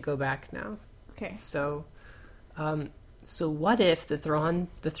can't go back now. Okay. So what if the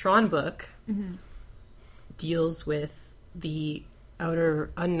Thrawn book deals with the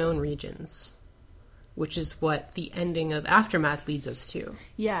outer unknown regions, which is what the ending of Aftermath leads us to.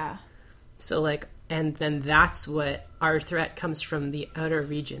 Yeah. So, like, and then that's what our threat comes from, the outer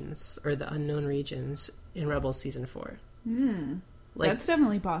regions, or the unknown regions in Rebels Season 4. Like, that's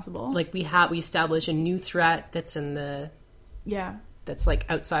definitely possible. Like, we establish a new threat that's in the... Yeah. That's, like,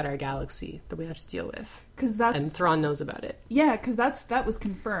 outside our galaxy that we have to deal with. And Thrawn knows about it. Yeah, because that was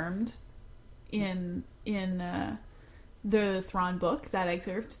confirmed in the Thrawn book, that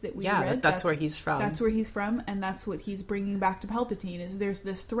excerpt that we read. Yeah, that's where he's from. That's where he's from, and that's what he's bringing back to Palpatine, is there's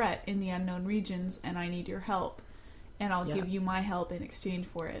this threat in the unknown regions, and I need your help. And I'll give you my help in exchange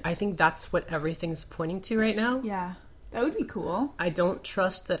for it. I think that's what everything's pointing to right now. Yeah, that would be cool. I don't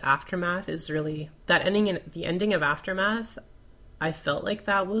trust that Aftermath is really... That ending, the ending of Aftermath, I felt like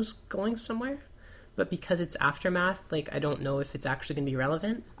that was going somewhere. But because it's Aftermath, like, I don't know if it's actually going to be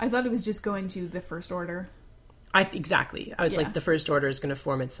relevant. I thought it was just going to the First Order. Exactly. I was like, the First Order is going to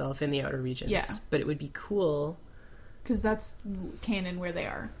form itself in the outer regions. Yeah. But it would be cool. Because that's canon where they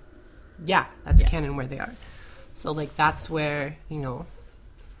are. Yeah, that's canon where they are. So, like, that's where, you know,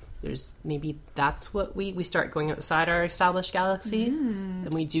 there's maybe that's what we start going outside our established galaxy.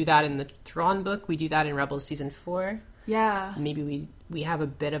 And we do that in the Thrawn book. We do that in Rebels Season 4. Yeah. And maybe we have a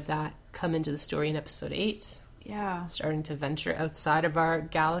bit of that come into the story in Episode 8. Yeah. Starting to venture outside of our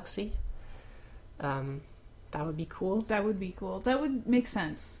galaxy. That would be cool. That would be cool. That would make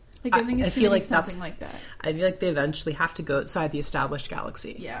sense. Like, I think it's going to be something like that. I feel like they eventually have to go outside the established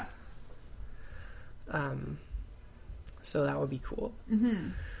galaxy. Yeah. So that would be cool.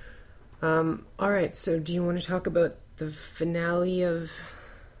 All right. So do you want to talk about the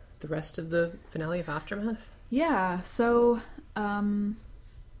rest of the finale of Aftermath? Yeah. So,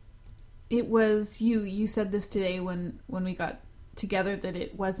 it was, you said this today when we got together, that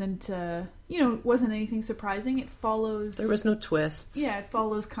it wasn't it wasn't anything surprising. It follows, there was no twists. Yeah, it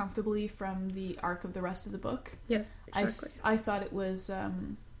follows comfortably from the arc of the rest of the book. Yeah, exactly. I thought it was a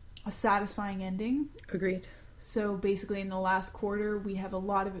satisfying ending. Agreed. So basically in the last quarter we have a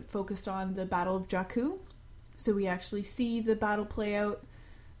lot of it focused on the Battle of Jakku, so we actually see the battle play out,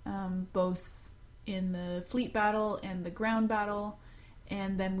 both in the fleet battle and the ground battle,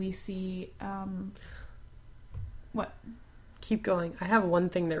 and then we see what? Keep going. I have one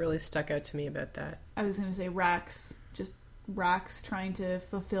thing that really stuck out to me about that. I was going to say Rax trying to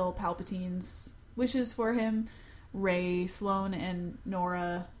fulfill Palpatine's wishes for him. Ray, Sloane, and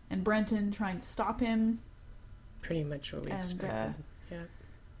Nora and Brenton trying to stop him. Pretty much what we expected. Yeah.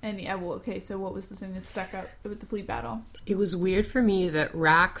 And yeah, well, okay, so what was the thing that stuck out with the fleet battle? It was weird for me that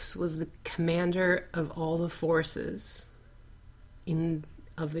Rax was the commander of all the forces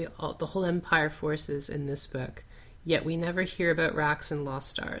of the whole Empire forces in this book, yet we never hear about Rax and Lost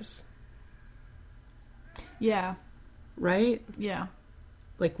Stars. Yeah. Right? Yeah.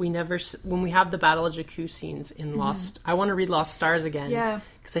 Like, we never... When we have the Battle of Jakku scenes in Lost... I want to read Lost Stars again. Yeah.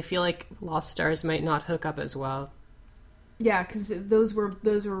 Because I feel like Lost Stars might not hook up as well. Yeah, because those were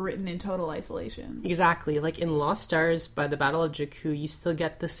written in total isolation. Exactly. Like, in Lost Stars, by the Battle of Jakku, you still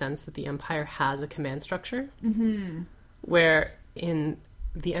get the sense that the Empire has a command structure. Mm-hmm. Where in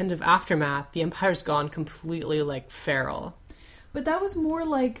the end of Aftermath, the Empire's gone completely, like, feral. But that was more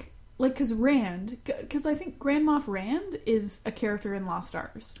like because Rand... Because I think Grand Moff Rand is a character in Lost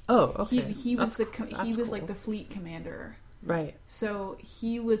Stars. Oh, okay. He was cool. like the fleet commander. Right. So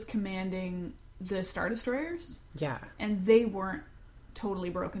he was commanding the Star Destroyers. Yeah. And they weren't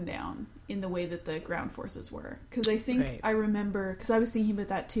totally broken down in the way that the ground forces were. Because I think I remember... Because I was thinking about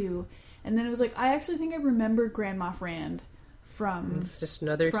that too. And then it was like, I actually think I remember Grand Moff Rand from... It's just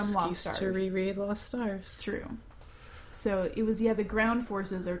another excuse to reread Lost Stars. True. So it was, the ground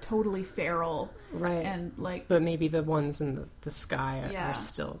forces are totally feral. Right. And like... But maybe the ones in the sky are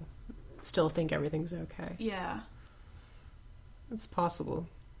still think everything's okay. Yeah. It's possible.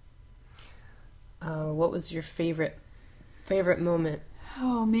 What was your favorite moment?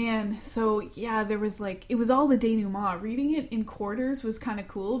 Oh man, so yeah, there was like, it was all the denouement. Reading it in quarters was kind of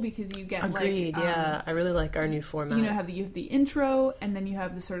cool because you get Agreed, yeah. I really like our new format. You have the intro, and then you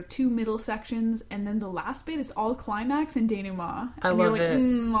have the sort of two middle sections, and then the last bit is all climax and denouement. I love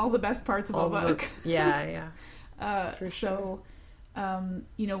it. All the best parts of a book. Yeah. So,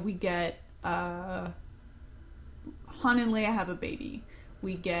 we get Han and Leia have a baby.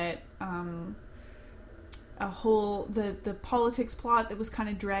 We get a whole the politics plot that was kind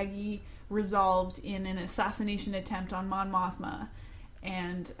of draggy resolved in an assassination attempt on Mon Mothma,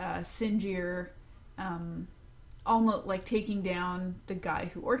 and Sinjir almost like taking down the guy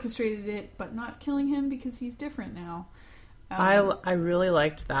who orchestrated it, but not killing him because he's different now. I really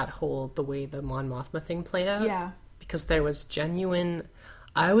liked the way the Mon Mothma thing played out. Yeah, because there was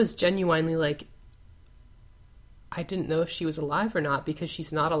I was genuinely like, I didn't know if she was alive or not, because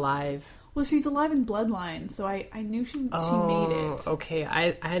she's not alive. Well, she's alive in Bloodline, so I knew she made it. Okay.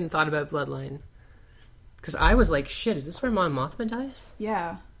 I hadn't thought about Bloodline. Because I was like, shit, is this where Mon Mothma dies?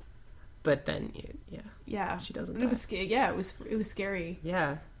 Yeah. But then, yeah, she doesn't die. It was scary.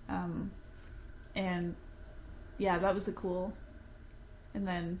 Yeah. And yeah, that was a cool. And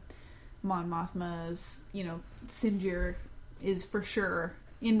then Mon Mothma's, Sinjir is for sure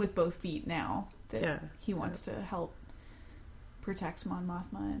in with both feet now. That he wants to help protect Mon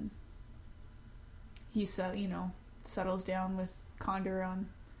Mothma, and he settles down with Condor on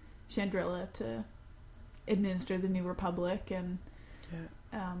Chandrilla to administer the New Republic. And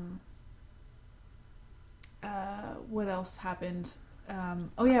what else happened?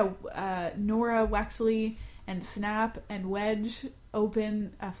 Nora, Wexley, and Snap and Wedge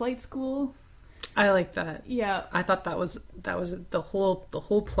open a flight school. I like that. Yeah, I thought that was the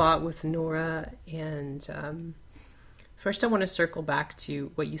whole plot with Nora. And first, I want to circle back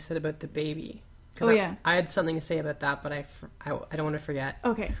to what you said about the baby. I had something to say about that, but I don't want to forget.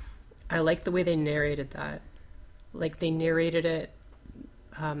 Okay. I like the way they narrated that. Like, they narrated it.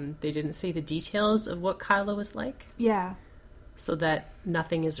 They didn't say the details of what Kylo was like. Yeah. So that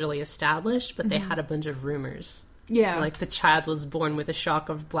nothing is really established, but they had a bunch of rumors. Yeah. Like, the child was born with a shock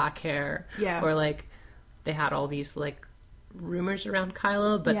of black hair. Yeah. Or, like, they had all these, like, rumors around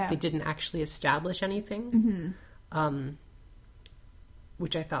Kylo, but they didn't actually establish anything. Mm-hmm.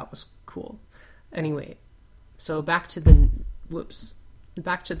 Which I thought was cool. Anyway, so back to the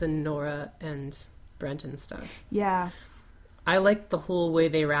Nora and Brenton stuff. Yeah. I liked the whole way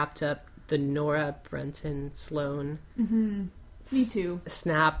they wrapped up the Nora, Brenton, Sloane. Mm-hmm. Me too.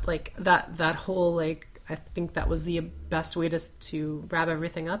 Snap, like that whole, like, I think that was the best way to wrap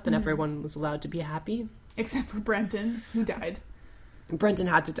everything up, and everyone was allowed to be happy. Except for Brenton, who died. Brenton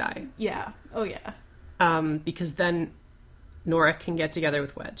had to die. Yeah. Oh, yeah. Because then Nora can get together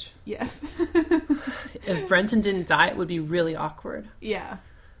with Wedge. Yes. If Brenton didn't die, it would be really awkward. Yeah.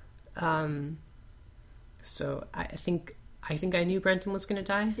 So I think I knew Brenton was going to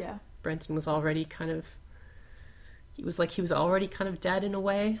die. Yeah. Brenton was already he was already kind of dead in a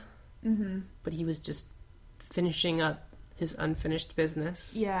way. Mm-hmm. But he was just finishing up his unfinished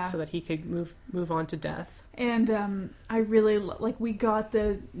business. Yeah. So that he could move on to death. And I really we got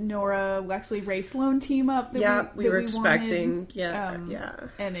the Nora, Wexley, Ray Sloan team up that we were expecting. Wanted. Yeah.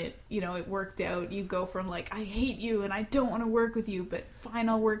 And it, it worked out. You go from I hate you and I don't want to work with you, but fine,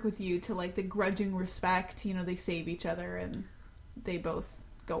 I'll work with you, to the grudging respect. They save each other and they both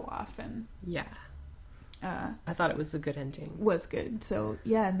go off, and I thought it was a good ending. Was good. So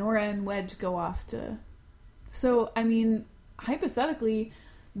Nora and Wedge go off to. So I mean, hypothetically,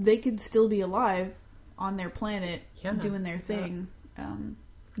 they could still be alive on their planet, doing their thing.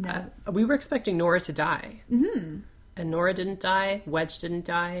 No. We were expecting Nora to die. Mm-hmm. And Nora didn't die. Wedge didn't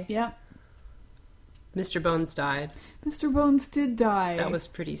die. Yeah. Mr. Bones died. Mr. Bones did die. That was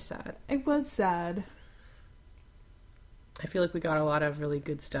pretty sad. It was sad. I feel like we got a lot of really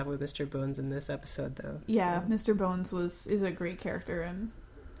good stuff with Mr. Bones in this episode, though. Yeah, so. Mr. Bones is a great character, and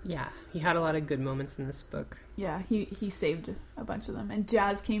yeah, he had a lot of good moments in this book. Yeah, he saved a bunch of them. And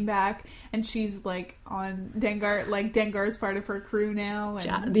Jazz came back, and she's on Dengar. Dengar's part of her crew now.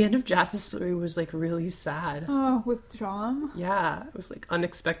 And the end of Jazz's story was really sad. Oh, with Jom? Yeah, it was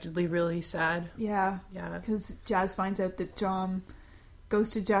unexpectedly really sad. Yeah, because Jazz finds out that Jom goes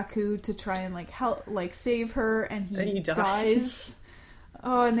to Jakku to try and help save her, and he dies.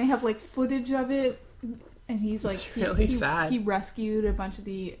 Oh, and they have footage of it. And he's really sad. He rescued a bunch of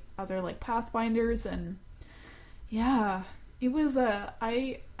the other Pathfinders, and it was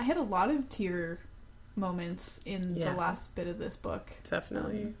I had a lot of tear moments in the last bit of this book.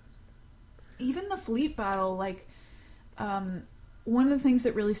 Definitely. Even the fleet battle, one of the things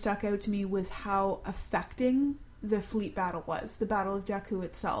that really stuck out to me was how affecting the fleet battle was. The Battle of Jakku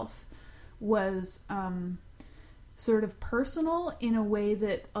itself was sort of personal in a way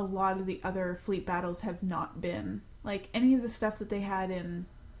that a lot of the other fleet battles have not been. Any of the stuff that they had in,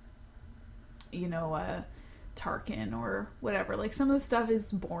 Tarkin or whatever. Some of the stuff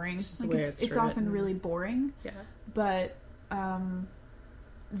is boring. It's often really boring. Yeah. But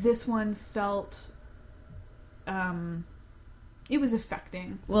this one felt it was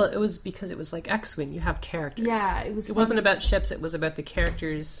affecting. Well, it was because it was X-Wing. You have characters. Yeah, it wasn't about ships. It was about the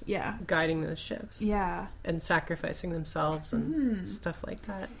characters guiding those ships. Yeah. And sacrificing themselves and stuff like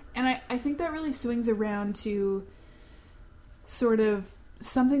that. And I think that really swings around to sort of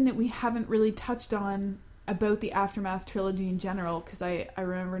something that we haven't really touched on about the Aftermath trilogy in general, because I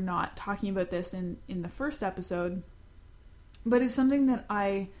remember not talking about this in the first episode, but it's something that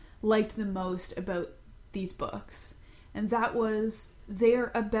I liked the most about these books. And that was,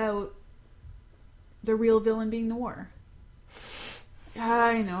 they're about the real villain being the war.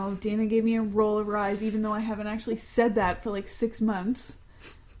 I know, Dana gave me a roll of her eyes, even though I haven't actually said that for 6 months.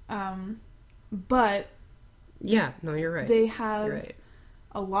 But... yeah, no, you're right. They have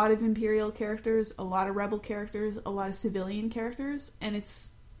a lot of Imperial characters, a lot of Rebel characters, a lot of civilian characters, and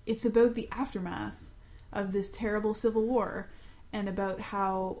it's about the aftermath of this terrible civil war, and about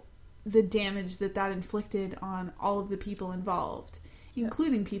how... the damage that inflicted on all of the people involved,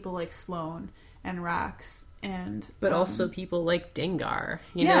 including people like Sloane and Rax, but also people like Dengar.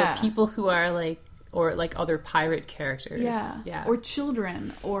 You know, people who are or other pirate characters. Yeah. Or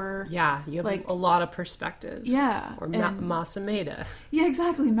children, or... yeah, you have a lot of perspectives. Yeah. Or Masameda. Yeah,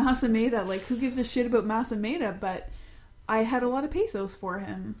 exactly, Masameda. Who gives a shit about Masameda? But I had a lot of pathos for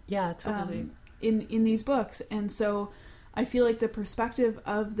him. Yeah, totally. In these books. And so... I feel like the perspective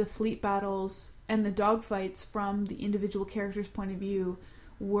of the fleet battles and the dogfights from the individual characters' point of view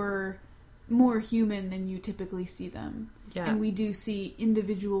were more human than you typically see them. Yeah. And we do see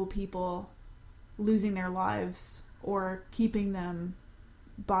individual people losing their lives or keeping them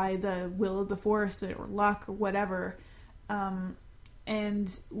by the will of the Force or luck or whatever.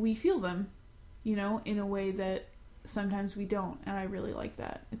 And we feel them, in a way that sometimes we don't. And I really like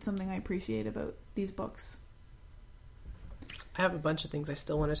that. It's something I appreciate about these books. I have a bunch of things I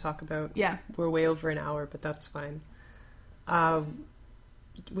still want to talk about. Yeah. We're way over an hour, but that's fine.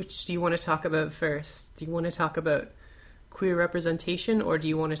 Which do you want to talk about first? Do you want to talk about queer representation, or do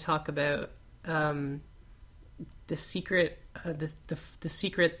you want to talk about the secret the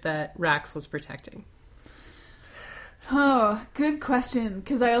secret that Rax was protecting? Oh, good question,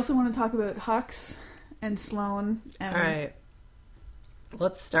 because I also want to talk about Hux and Sloane. All right.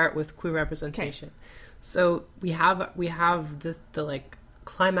 Let's start with queer representation. Okay. So we have the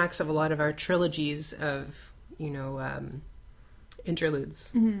climax of a lot of our trilogies of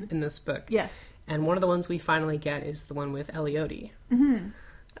interludes in this book. Yes. And one of the ones we finally get is the one with Elioti,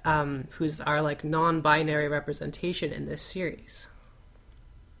 who's our non-binary representation in this series.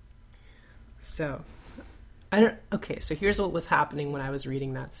 So, so here's what was happening when I was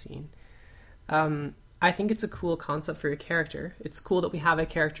reading that scene. I think it's a cool concept for a character. It's cool that we have a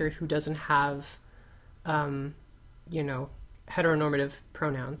character who doesn't have, you know, heteronormative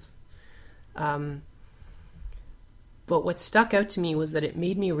pronouns. But what stuck out to me was that it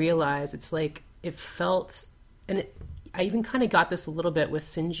made me realize it's like it felt, and I even kind of got this a little bit with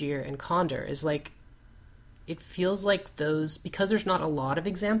Sinjir and Condor, is like it feels like those, because there's not a lot of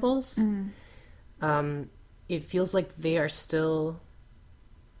examples, it feels like they are still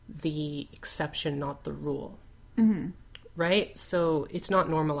the exception, not the rule. Right? So it's not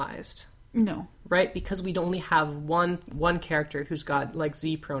normalized. No. Right? Because we'd only have one character who's got like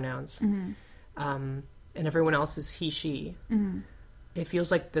Z pronouns. And everyone else is he, she. It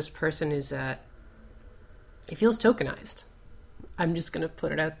feels like this person is it feels tokenized. I'm just going to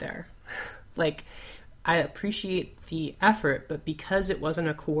put it out there. Like, I appreciate the effort, but because it wasn't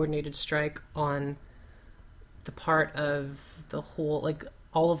a coordinated strike on the part of the whole, like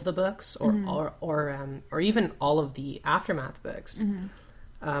all of the books or even all of the Aftermath books,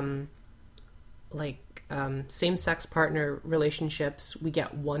 same-sex partner relationships, we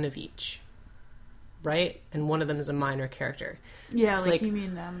get one of each. Right? And one of them is a minor character. Yeah, like you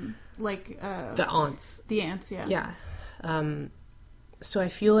mean the aunts. The aunts, yeah. Yeah. So I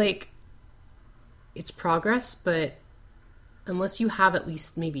feel like it's progress, but unless you have at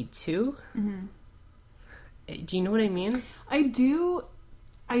least maybe two, do you know what I mean? I do.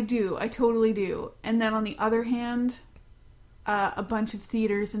 I totally do. And then on the other hand, a bunch of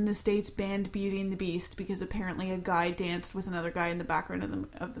theaters in the States banned Beauty and the Beast because apparently a guy danced with another guy in the background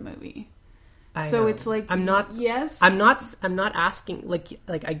of the movie. So it's like, I'm not asking,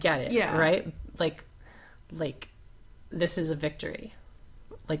 like I get it, yeah, right? Like this is a victory.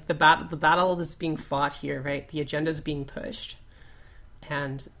 Like the battle is being fought here, right? The agenda is being pushed,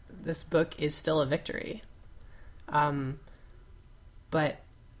 and this book is still a victory. But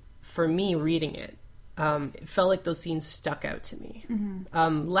for me, reading it, it felt like those scenes stuck out to me.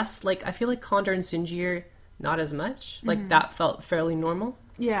 Less like, I feel like Condor and Sinjir, not as much. Like that felt fairly normal.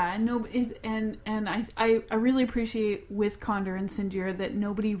 Yeah, and I really appreciate with Condor and Sinjir that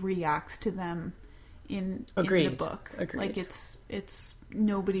nobody reacts to them in the book. Agreed. Like it's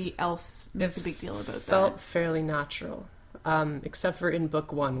nobody else makes a big deal about that. It felt fairly natural, except for in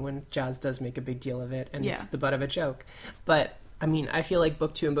book 1 when Jazz does make a big deal of it, and it's the butt of a joke. But I mean, I feel like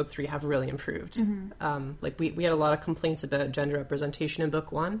book 2 and book 3 have really improved. Like we had a lot of complaints about gender representation in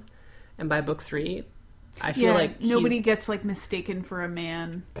book 1, and by book 3. I feel like nobody gets like mistaken for a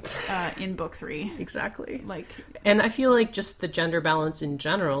man in book 3. Exactly. Like, and I feel like just the gender balance in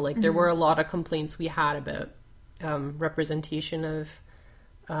general, like there were a lot of complaints we had about representation of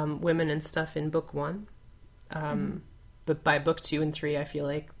women and stuff in book 1. But by book 2 and 3, I feel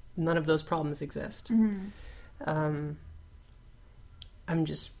like none of those problems exist. I'm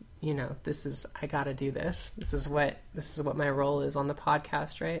just, I gotta do this. This is what my role is on the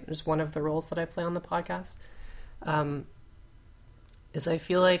podcast, right? It's one of the roles that I play on the podcast. Is I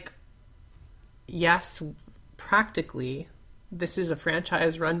feel like, yes, practically, this is a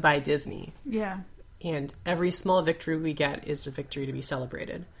franchise run by Disney. Yeah. And every small victory we get is a victory to be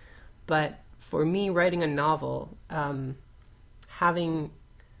celebrated. But for me, writing a novel, having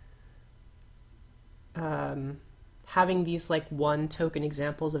these like one token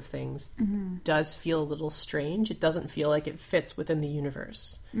examples of things does feel a little strange. It doesn't feel like it fits within the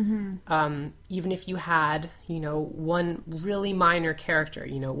universe. Even if you had, one really minor character,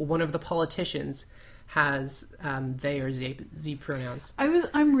 one of the politicians has they or Z pronouns.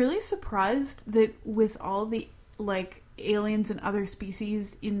 I'm really surprised that with all the like aliens and other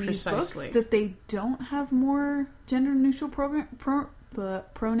species in these books that they don't have more gender neutral pronouns.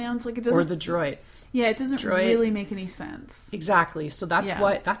 Like it doesn't, or the droids. Yeah, it doesn't really make any sense. Exactly. So that's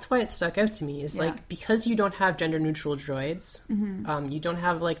why it stuck out to me is like, because you don't have gender neutral droids, you don't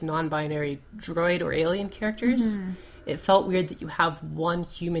have like non-binary droid or alien characters. It felt weird that you have one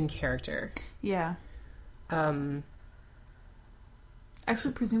human character. Yeah.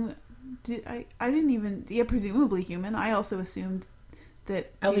 Actually, presumably human. I also assumed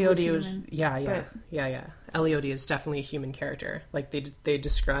that Eliodia was human. Yeah. Eliodia is definitely a human character. Like they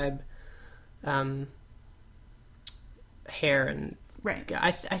describe hair and right.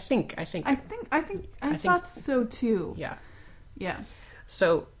 I thought so too. Yeah. Yeah.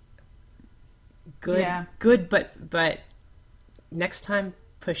 So good. Yeah. Good, but next time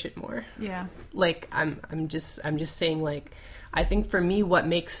push it more. Yeah. Like I'm just saying, like, I think for me what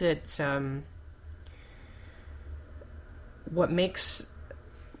makes it what makes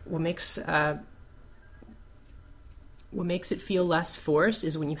it feel less forced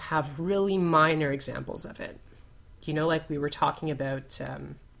is when you have really minor examples of it. Like we were talking about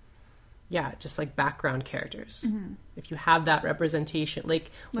just like background characters. If you have that representation,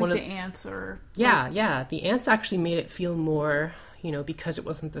 like the ants or... the ants actually made it feel more, because it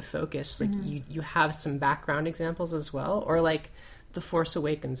wasn't the focus, like you have some background examples as well. Or like The Force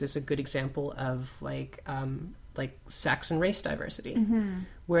Awakens is a good example of like sex and race diversity,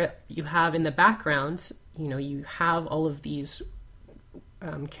 where you have in the background, you have all of these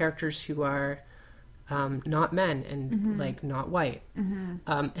characters who are not men and like not white,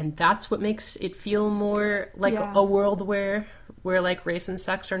 and that's what makes it feel more like a world where like race and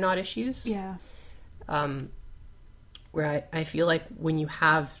sex are not issues. Where I feel like when you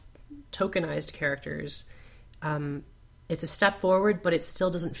have tokenized characters, it's a step forward, but it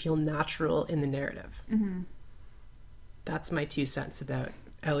still doesn't feel natural in the narrative. That's my 2 cents about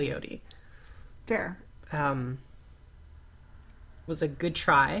Elioti. Fair. Was a good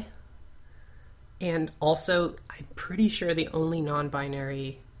try. And also, I'm pretty sure the only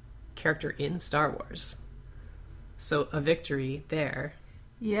non-binary character in Star Wars. So a victory there.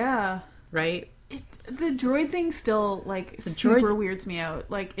 Yeah. Right? The droid thing still, like, super weirds me out.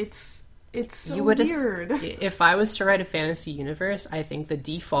 Like, it's so weird. If I was to write a fantasy universe, I think the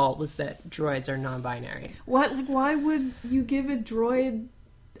default was that droids are non-binary. What? Like, why would you give a droid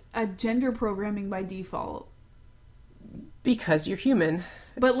a gender programming by default? Because you're human.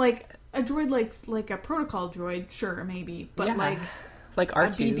 But, like, a droid like a protocol droid, sure, maybe. But, like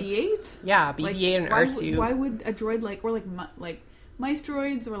R2. A BB-8? Yeah, BB-8 and R2. Why would a droid, or mice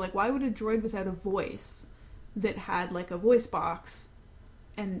droids, or, why would a droid without a voice that had, a voice box...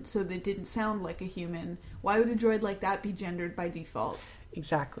 and so that didn't sound like a human, why would a droid like that be gendered by default?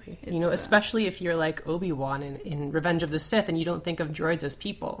 Exactly. Especially if you're like Obi-Wan in Revenge of the Sith and you don't think of droids as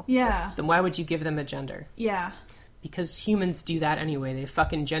people. Yeah. Then why would you give them a gender? Yeah. Because humans do that anyway. They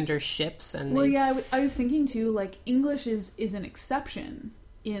fucking gender ships and I was thinking too, English is an exception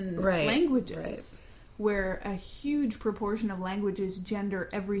in languages. Where a huge proportion of languages gender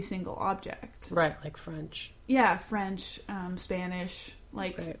every single object. Right, like French. Yeah, French, Spanish...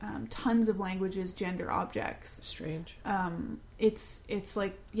 tons of languages gender objects. Strange. It's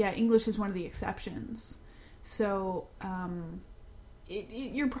English is one of the exceptions. So,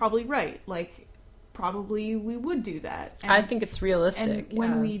 you're probably right. Probably we would do that. And, I think it's realistic. And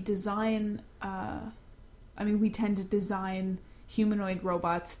when we design, we tend to design humanoid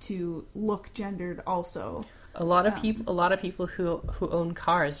robots to look gendered also. A lot of people who own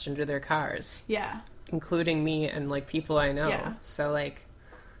cars gender their cars. Yeah. Including me and people I know. Yeah. So you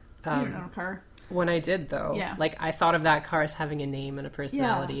don't own a car. When I did though, I thought of that car as having a name and a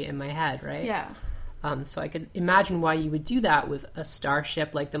personality in my head, right? Yeah. So I could imagine why you would do that with a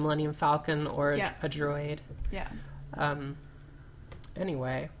starship like the Millennium Falcon or a droid. Yeah.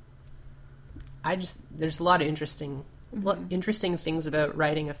 Anyway, there's a lot of interesting things about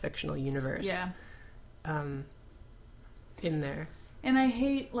writing a fictional universe. Yeah. In there. And I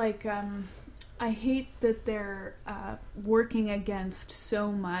hate I hate that they're working against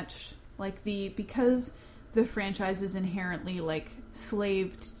so much because the franchise is inherently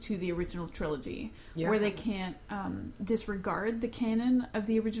slaved to the original trilogy, where they can't disregard the canon of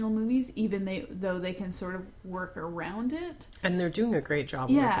the original movies, though they can sort of work around it. And they're doing a great job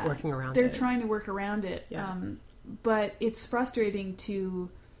working around it. They're trying to work around it. Yeah. But it's frustrating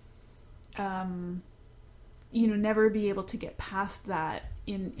to never be able to get past that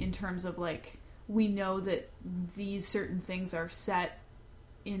in terms of we know that these certain things are set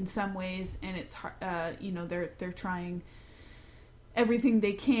in some ways, and it's they're trying everything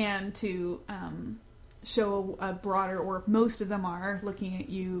they can to show a broader, or most of them are, looking at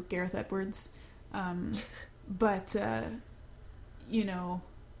you, Gareth Edwards, but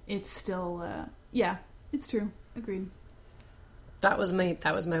it's still it's true. Agreed. That was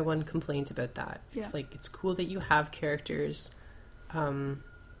my one complaint about that. Yeah. It's it's cool that you have characters.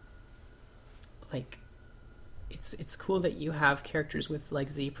 It's cool that you have characters with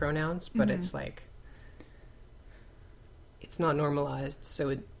Z pronouns, but it's it's not normalized, so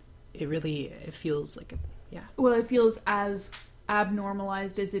it feels Well, it feels as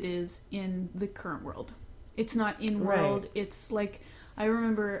abnormalized as it is in the current world. It's not in world. Right. It's I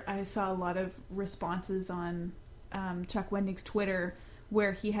remember I saw a lot of responses on Chuck Wendig's Twitter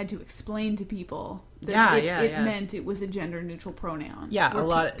where he had to explain to people that it meant it was a gender neutral pronoun. Yeah, a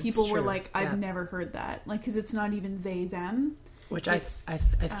lot. People were I've never heard that. Because it's not even they them. Which I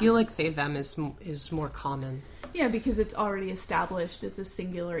feel like they them is more common. Yeah, because it's already established as a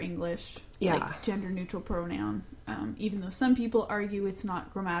singular English gender neutral pronoun. Even though some people argue it's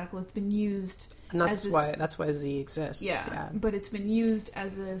not grammatical, it's been used. And that's why Z exists. Yeah, but it's been used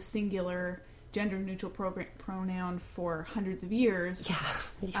as a singular gender neutral pronoun for hundreds of years.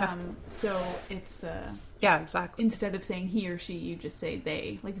 Yeah. So it's yeah, exactly. Instead of saying he or she, you just say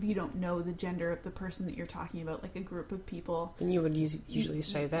they. Like if you don't know the gender of the person that you're talking about, like a group of people, then you would usually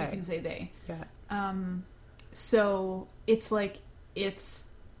say they. You can say they. Yeah. So it's like it's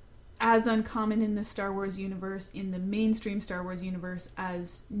as uncommon in the Star Wars universe, in the mainstream Star Wars universe,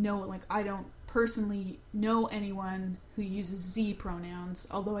 as I don't personally know anyone who uses Z pronouns,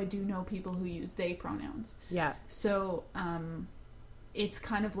 although I do know people who use they pronouns. Yeah. So it's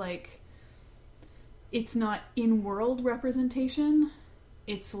kind of like, it's not in-world representation.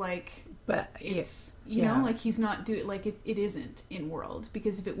 It's like, but it's, you know, like he's not doing, like it isn't in-world,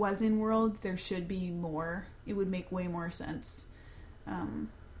 because if it was in-world, there should be more. It would make way more sense.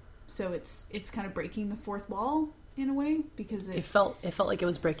 So it's kind of breaking the fourth wall in a way, because it felt like it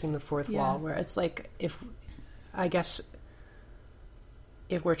was breaking the fourth wall, where it's like, if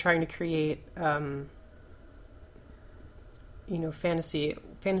we're trying to create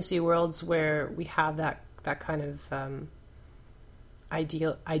fantasy worlds where we have that kind of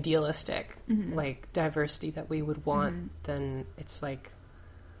idealistic like diversity that we would want, then it's like,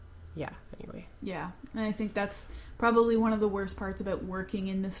 anyway. Yeah. And I think that's probably one of the worst parts about working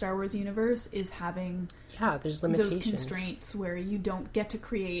in the Star Wars universe, is having there's limitations, those constraints where you don't get to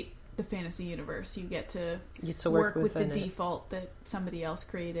create the fantasy universe. You get to work with the default that somebody else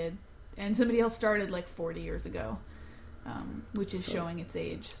created, and somebody else started like 40 years ago, which is showing its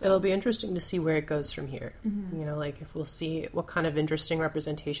age. So. It'll be interesting to see where it goes from here. You know, like if we'll see what kind of interesting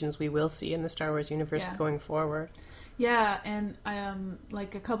representations we will see in the Star Wars universe going forward. Yeah, and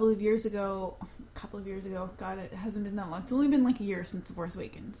like a couple of years ago, God, it hasn't been that long. It's only been like a year since The Force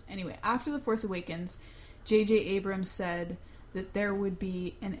Awakens. Anyway, after The Force Awakens, J.J. Abrams said that there would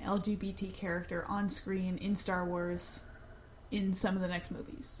be an LGBT character on screen in Star Wars in some of the next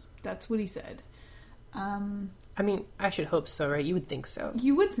movies. That's what he said. I mean, I should hope so, right? You would think so.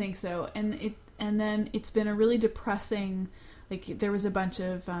 You would think so. And then it's been a really depressing, like there was a bunch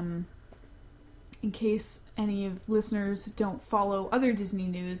of, in case any of listeners don't follow other Disney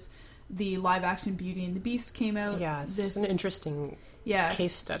news, the live action Beauty and the Beast came out. Yeah, it's an interesting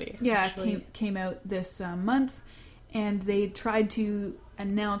case study. Yeah, came out this month, and they tried to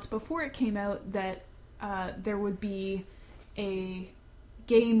announce before it came out that there would be a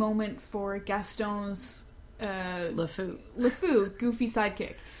gay moment for Gaston's LeFou, goofy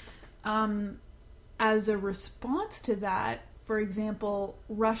sidekick. As a response to that, for example,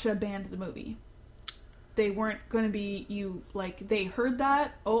 Russia banned the movie. They weren't going to be, they heard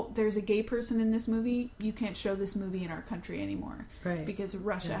that, there's a gay person in this movie, you can't show this movie in our country anymore. Right. Because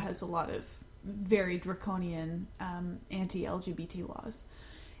Russia has a lot of very draconian anti-LGBT laws.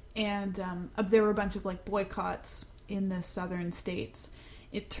 And there were a bunch of boycotts in the southern states.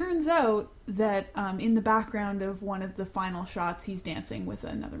 It turns out that in the background of one of the final shots, he's dancing with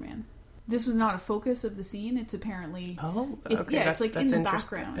another man. This was not a focus of the scene. It's apparently... Oh, okay. It's in the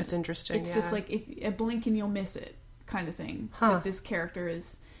background. That's interesting, It's just like, if a blink and you'll miss it kind of thing. That this character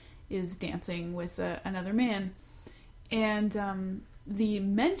is dancing with another man. And the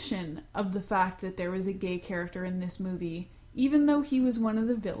mention of the fact that there was a gay character in this movie, even though he was one of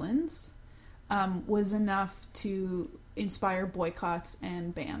the villains, was enough to inspire boycotts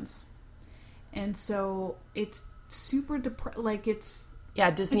and bans. And so it's super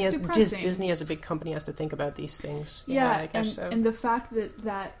Disney as a big company has to think about these things. I guess so. And the fact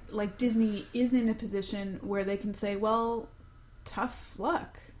that Disney is in a position where they can say, well, tough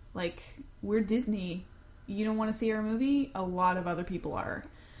luck. We're Disney. You don't want to see our movie? A lot of other people are.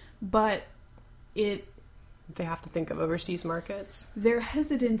 But they have to think of overseas markets. Their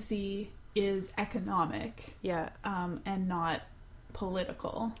hesitancy is economic. Yeah. And not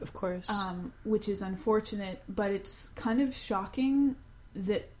political. Of course. Which is unfortunate, but it's kind of shocking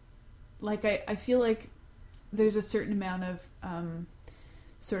that, I feel like there's a certain amount of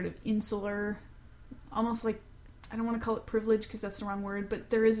sort of insular, almost I don't want to call it privilege because that's the wrong word, but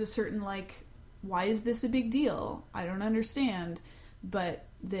there is a certain why is this a big deal? I don't understand. But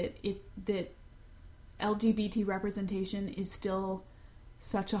that LGBT representation is still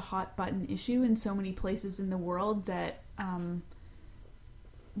such a hot button issue in so many places in the world that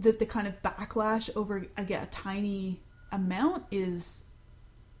that the kind of backlash over a tiny amount is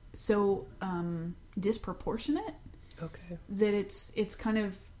so disproportionate. Okay. That it's kind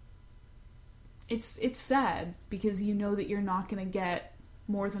of it's sad, because you know that you're not going to get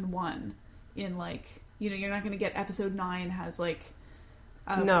more than one in you're not going to get episode 9 has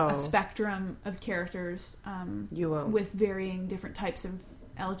a spectrum of characters you won't. With varying different types of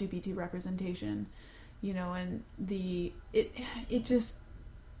LGBT representation, and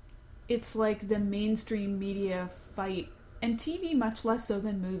it's like the mainstream media fight, and TV much less so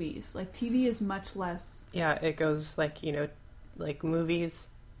than movies. Like, TV is much less... Yeah, it goes like, you know, like movies,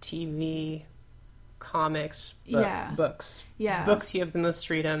 TV, comics, books. Yeah. Books, you have the most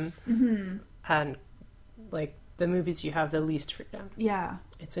freedom. Mm-hmm. And, like, the movies, you have the least freedom. Yeah.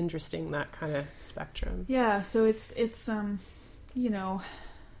 It's interesting, that kind of spectrum. Yeah, so it's you know,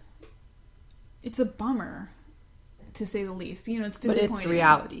 it's a bummer, to say the least. You know, it's disappointing. But it's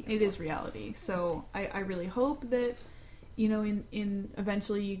reality. It is reality. So I really hope that, you know, in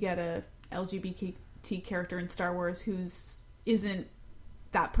eventually you get a LGBT character in Star Wars isn't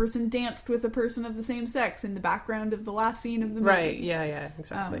that person danced with a person of the same sex in the background of the last scene of the movie. Right, yeah,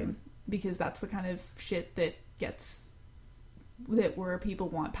 exactly. Because that's the kind of shit that where people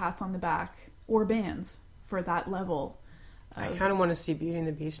want pats on the back or bans for that level. I kind of want to see Beauty and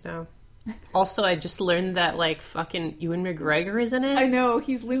the Beast now. Also, I just learned that, like, fucking Ewan McGregor is in it. I know,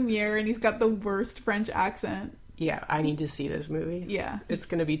 he's Lumiere and he's got the worst French accent. Yeah, I need to see this movie. Yeah. It's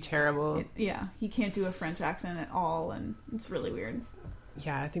going to be terrible. Yeah, he can't do a French accent at all, and it's really weird.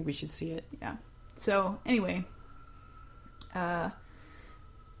 Yeah, I think we should see it. Yeah. So, anyway.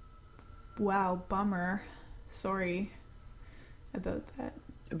 Wow, bummer. Sorry about that.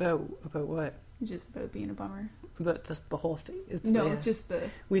 About what? Just about being a bummer. About the whole thing? Just the...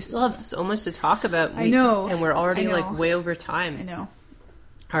 We still have so much to talk about. I know. And we're already, like, way over time. I know.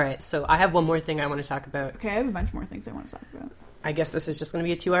 All right, so I have one more thing I want to talk about. Okay, I have a bunch more things I want to talk about. I guess this is just going to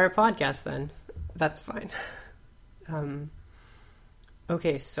be a 2-hour podcast then. That's fine.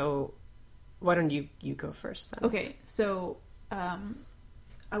 Okay, so why don't you go first then? Okay, so I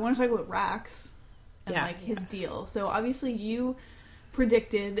want to talk about Rax and his deal. So obviously you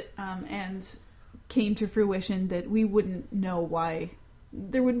predicted and came to fruition that we wouldn't know why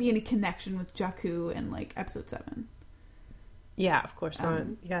there wouldn't be any connection with Jakku and like episode 7. Yeah, of course not.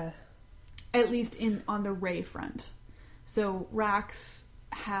 Yeah. At least on the Rey front. So Rax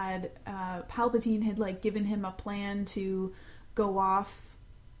had Palpatine had like given him a plan to go off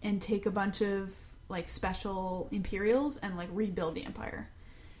and take a bunch of like special Imperials and like rebuild the Empire.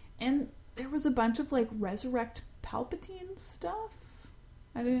 And there was a bunch of like resurrect Palpatine stuff.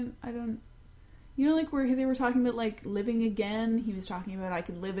 I don't you know, like where they were talking about like living again. He was talking about I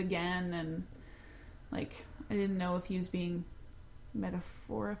could live again, and like I didn't know if he was being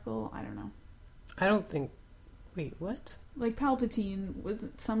metaphorical. I don't know. I don't think... Wait, what? Like Palpatine,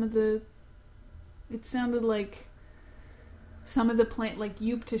 with some of the... It sounded like some of the plan... Like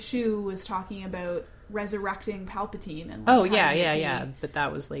Yup Tashu was talking about resurrecting Palpatine. And like, yeah. But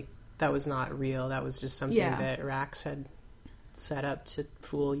that was like... That was not real. That was just something that Rax had set up to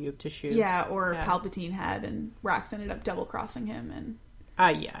fool Yup Tashu. Yeah, or Palpatine had, and Rax ended up double-crossing him. And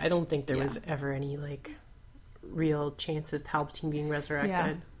I don't think there was ever any, like... real chance of Palpatine being resurrected.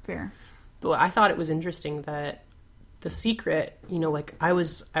 Yeah, fair. But I thought it was interesting that the secret, you know, like I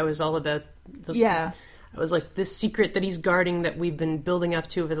was all about I was like, this secret that he's guarding that we've been building up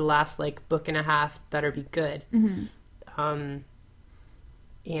to over the last like book and a half better be good. Mm-hmm.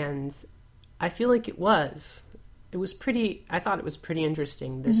 And I feel like it was pretty, I thought it was pretty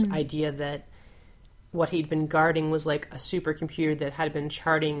interesting, this idea that what he'd been guarding was like a supercomputer that had been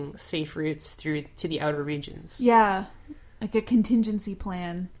charting safe routes through to the outer regions. Yeah, like a contingency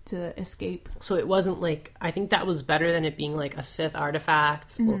plan to escape. So it wasn't like, I think that was better than it being like a Sith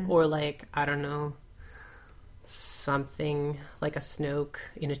artifact or like, I don't know, something like a Snoke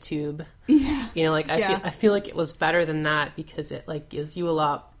in a tube. Yeah. You know, like I feel like it was better than that because it like gives you a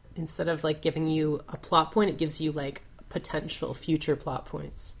lot, instead of like giving you a plot point, it gives you like potential future plot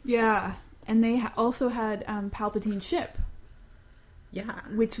points. Yeah. And they also had Palpatine's ship. Yeah.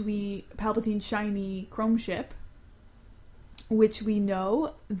 Palpatine's shiny chrome ship, which we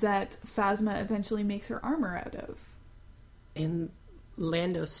know that Phasma eventually makes her armor out of. And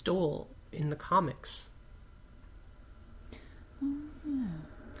Lando stole in the comics. Oh, yeah.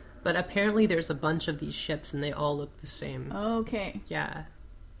 But apparently there's a bunch of these ships and they all look the same. Okay. Yeah.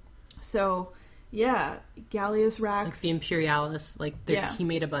 So... yeah, Gallius Rax. Like the Imperialis, like he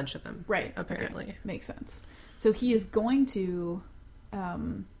made a bunch of them. Right. Apparently. Okay. Makes sense. So he is going to,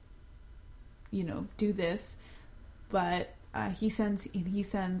 do this, but he sends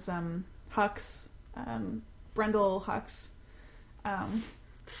Hux, Brendel Hux.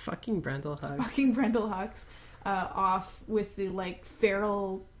 Fucking Brendel Hux. Fucking Brendel Hux off with the, like,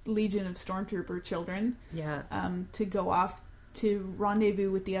 feral legion of stormtrooper children. Yeah. To go off to rendezvous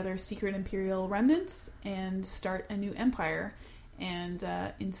with the other secret Imperial remnants and start a new empire. And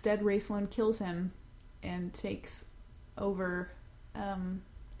instead, Raceland kills him and takes over,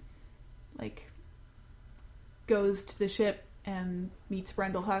 goes to the ship and meets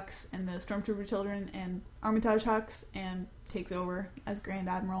Brendel Hux and the Stormtrooper children and Armitage Hux and takes over as Grand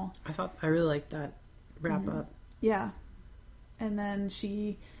Admiral. I really liked that wrap up. Yeah. And then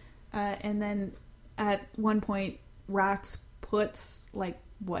and then at one point, Rax puts,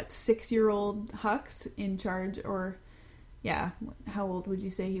 6-year-old Hux in charge, or, yeah, how old would you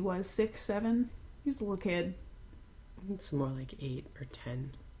say he was? 6, 7? He was a little kid. It's more like 8 or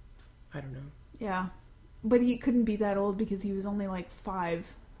 10. I don't know. Yeah. But he couldn't be that old because he was only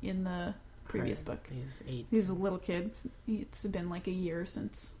 5 in the previous book. He's 8. He was a little kid. It's been a year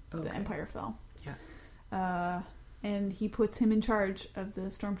since the Empire fell. Yeah. And he puts him in charge of the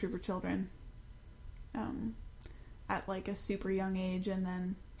Stormtrooper children at a super young age, and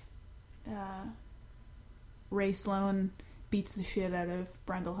then Ray Sloan beats the shit out of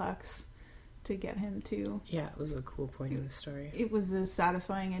Brendel Hux to get him to... Yeah, it was a cool point in the story. It was a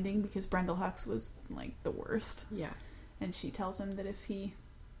satisfying ending because Brendel Hux was, the worst. Yeah. And she tells him that if he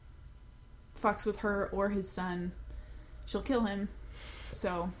fucks with her or his son, she'll kill him.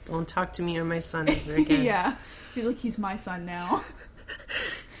 So... Don't talk to me or my son ever again. Yeah. She's like, he's my son now.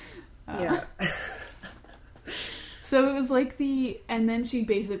 Yeah. So it was and then she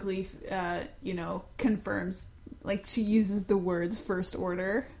basically, confirms, she uses the words First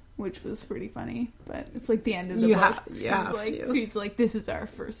Order, which was pretty funny, but it's the end of the book. She's like, this is our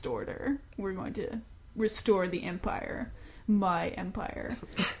First Order. We're going to restore the Empire. My Empire.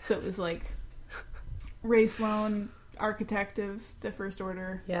 So it was Ray Sloan, architect of the First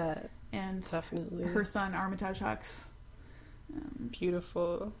Order. Yeah. And definitely her son, Armitage Hux.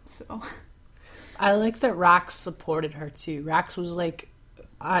 Beautiful. So... I like that Rax supported her too. Rax was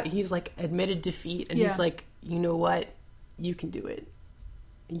he's admitted defeat, and he's like, you know what? You can do it.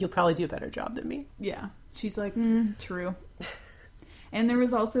 You'll probably do a better job than me. Yeah. She's like, true. And there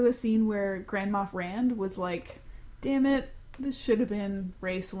was also a scene where Grand Moff Rand was like, damn it, this should have been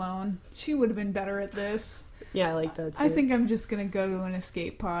Ray Sloan. She would have been better at this. Yeah, I like that too. I think I'm just going to go to an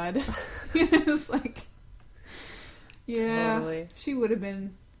escape pod. It's yeah, totally. She would have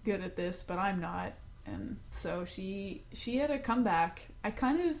been good at this, but I'm not. And so she had a comeback.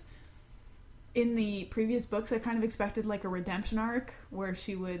 In the previous books, I kind of expected a redemption arc where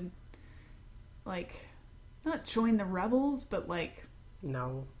she would not join the rebels, but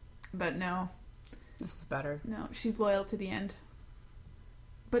no. But no. This is better. No, she's loyal to the end.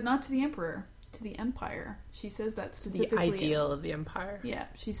 But not to the Emperor, to the Empire. She says that specifically. The ideal of the Empire. Yeah,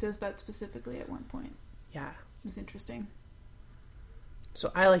 she says that specifically at one point. Yeah. It was interesting. So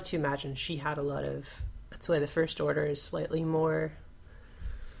I like to imagine she had a lot of... That's why the First Order is slightly more...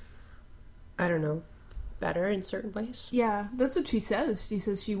 I don't know. Better in certain ways. Yeah, that's what she says. She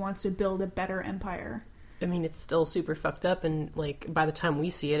says she wants to build a better empire. I mean, it's still super fucked up, and by the time we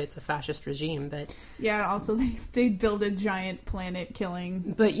see it, it's a fascist regime, but... Yeah, also they build a giant planet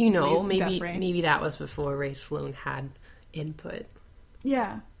killing... But, maybe that was before Ray Sloan had input.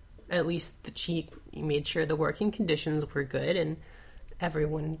 Yeah. At least the chief made sure the working conditions were good, and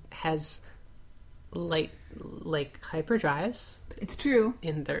everyone has hyperdrives. It's true.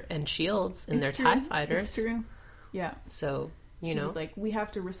 And shields in their TIE fighters. It's true. Yeah. So, She's we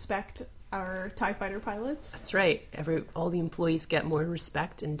have to respect our TIE fighter pilots. That's right. All the employees get more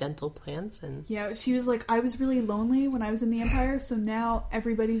respect and dental plans, and yeah, she was like, I was really lonely when I was in the Empire, so now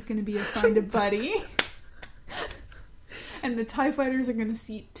everybody's going to be assigned a buddy. And the TIE fighters are going to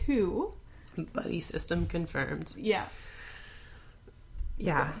seat 2. Buddy system confirmed. Yeah.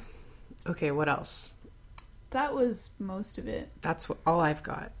 Yeah. So, okay, what else? That was most of it. That's all I've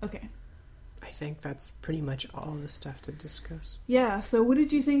got. Okay. I think that's pretty much all the stuff to discuss. Yeah, so what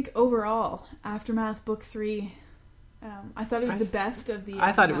did you think overall? Aftermath Book 3. I thought it was the best of the Aftermath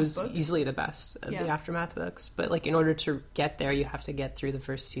I thought it was books. Easily the best of the Aftermath books. But in order to get there, you have to get through the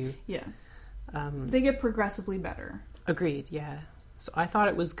first 2. Yeah. They get progressively better. Agreed, yeah. So I thought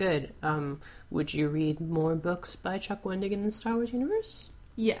it was good. Would you read more books by Chuck Wendig in the Star Wars universe?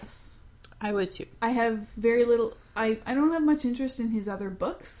 Yes. I would too. I have very little... I don't have much interest in his other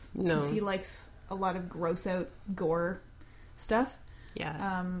books. No. Because he likes a lot of gross out gore stuff.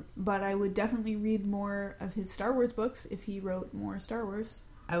 Yeah. But I would definitely read more of his Star Wars books if he wrote more Star Wars.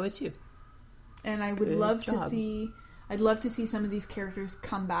 I would too. And I would love to see... I'd love to see some of these characters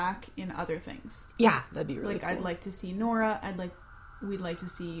come back in other things. Yeah, that'd be really cool. I'd like to see Nora. We'd like to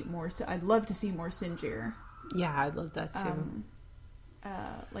see more... I'd love to see more Sinjir. Yeah, I'd love that too.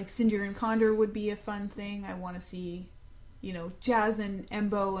 Sinjir and Condor would be a fun thing. I want to see, Jazz and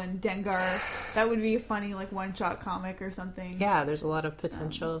Embo and Dengar. That would be a funny, one-shot comic or something. Yeah, there's a lot of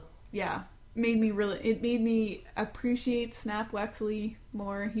potential. Yeah. It made me appreciate Snap Wexley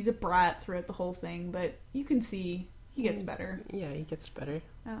more. He's a brat throughout the whole thing, but you can see he gets better. Yeah, he gets better.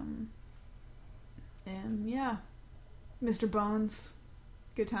 And yeah, Mr. Bones,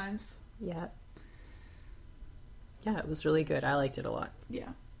 good times. Yeah. Yeah, it was really good. I liked it a lot. Yeah.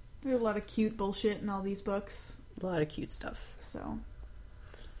 There's a lot of cute bullshit in all these books. A lot of cute stuff. So,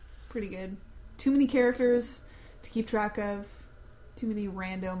 pretty good. Too many characters to keep track of. Too many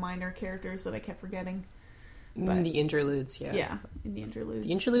rando minor characters that I kept forgetting. But, the interludes, yeah. Yeah, in the interludes.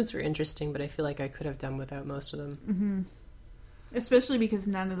 The interludes were interesting, but I feel like I could have done without most of them. Mm-hmm. Especially because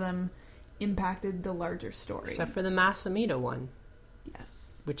none of them impacted the larger story. Except for the Masameda one.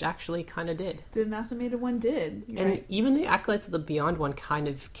 Yes. Which actually kind of did. The Masameda one did. And right. Even the Acolytes of the Beyond one kind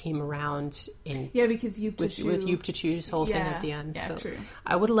of came around in... Yeah, because Yup Tashu... With Yup Tashu's whole thing at the end. Yeah, so true.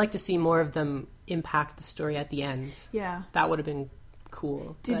 I would have liked to see more of them impact the story at the ends. Yeah. That would have been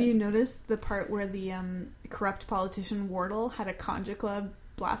cool. Did you notice the part where the corrupt politician Wardle had a Conja Club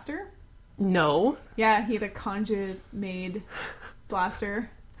blaster? No. Yeah, he had a Conja-made blaster.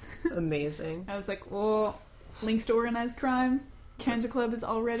 Amazing. I was like, oh, links to organized crime. Conja Club is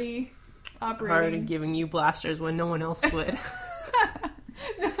already operating. Already giving you blasters when no one else would.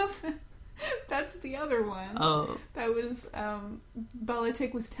 No, that's the other one. Oh. That was,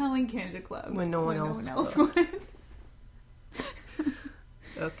 Belichick was telling Conja Club. When no one else would.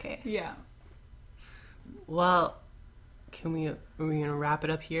 Okay. Yeah. Well, are we going to wrap it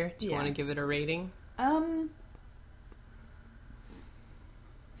up here? Do you want to give it a rating? I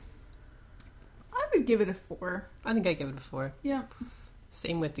would give it a 4. I think I give it a 4. Yeah.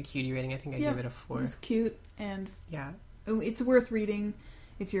 Same with the cutie rating. I think I give it a 4. It was cute, and yeah, it's worth reading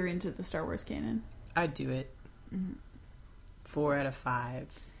if you're into the Star Wars canon. I'd do it. 4 out of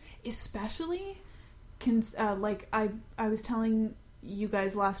 5. Especially, like I was telling you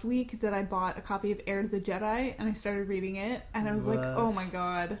guys last week that I bought a copy of Heir to the Jedi, and I started reading it, and I was like, oh my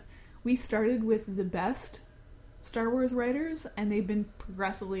god, we started with the best Star Wars writers, and they've been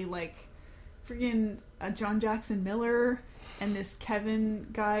progressively like freaking John Jackson Miller and this Kevin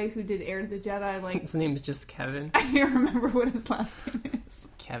guy who did Heir to the Jedi. Like, his name is just Kevin. I can't remember what his last name is.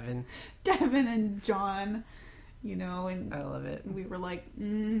 Kevin and John, and I love it. We were like,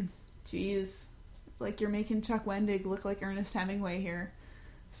 geez. It's like you're making Chuck Wendig look like Ernest Hemingway here.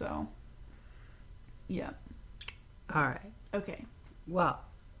 So, yeah. All right. Okay. Well,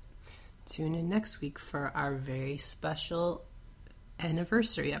 tune in next week for our very special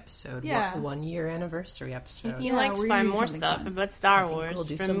anniversary episode. Yeah. 1 year anniversary episode. If you'd like to find more stuff about Star Wars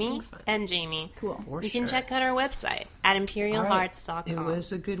from me and Jayme, cool. You can check out our website at imperialhearts.com. It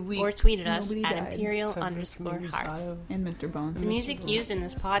was a good week. Or tweet at us Nobody at died. imperial_hearts. And Mr. Bones. The music used in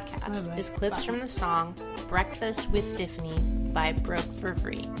this podcast is clips from the song Breakfast with Tiffany by Broke for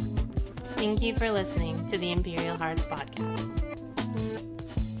Free. Thank you for listening to the Imperial Hearts podcast.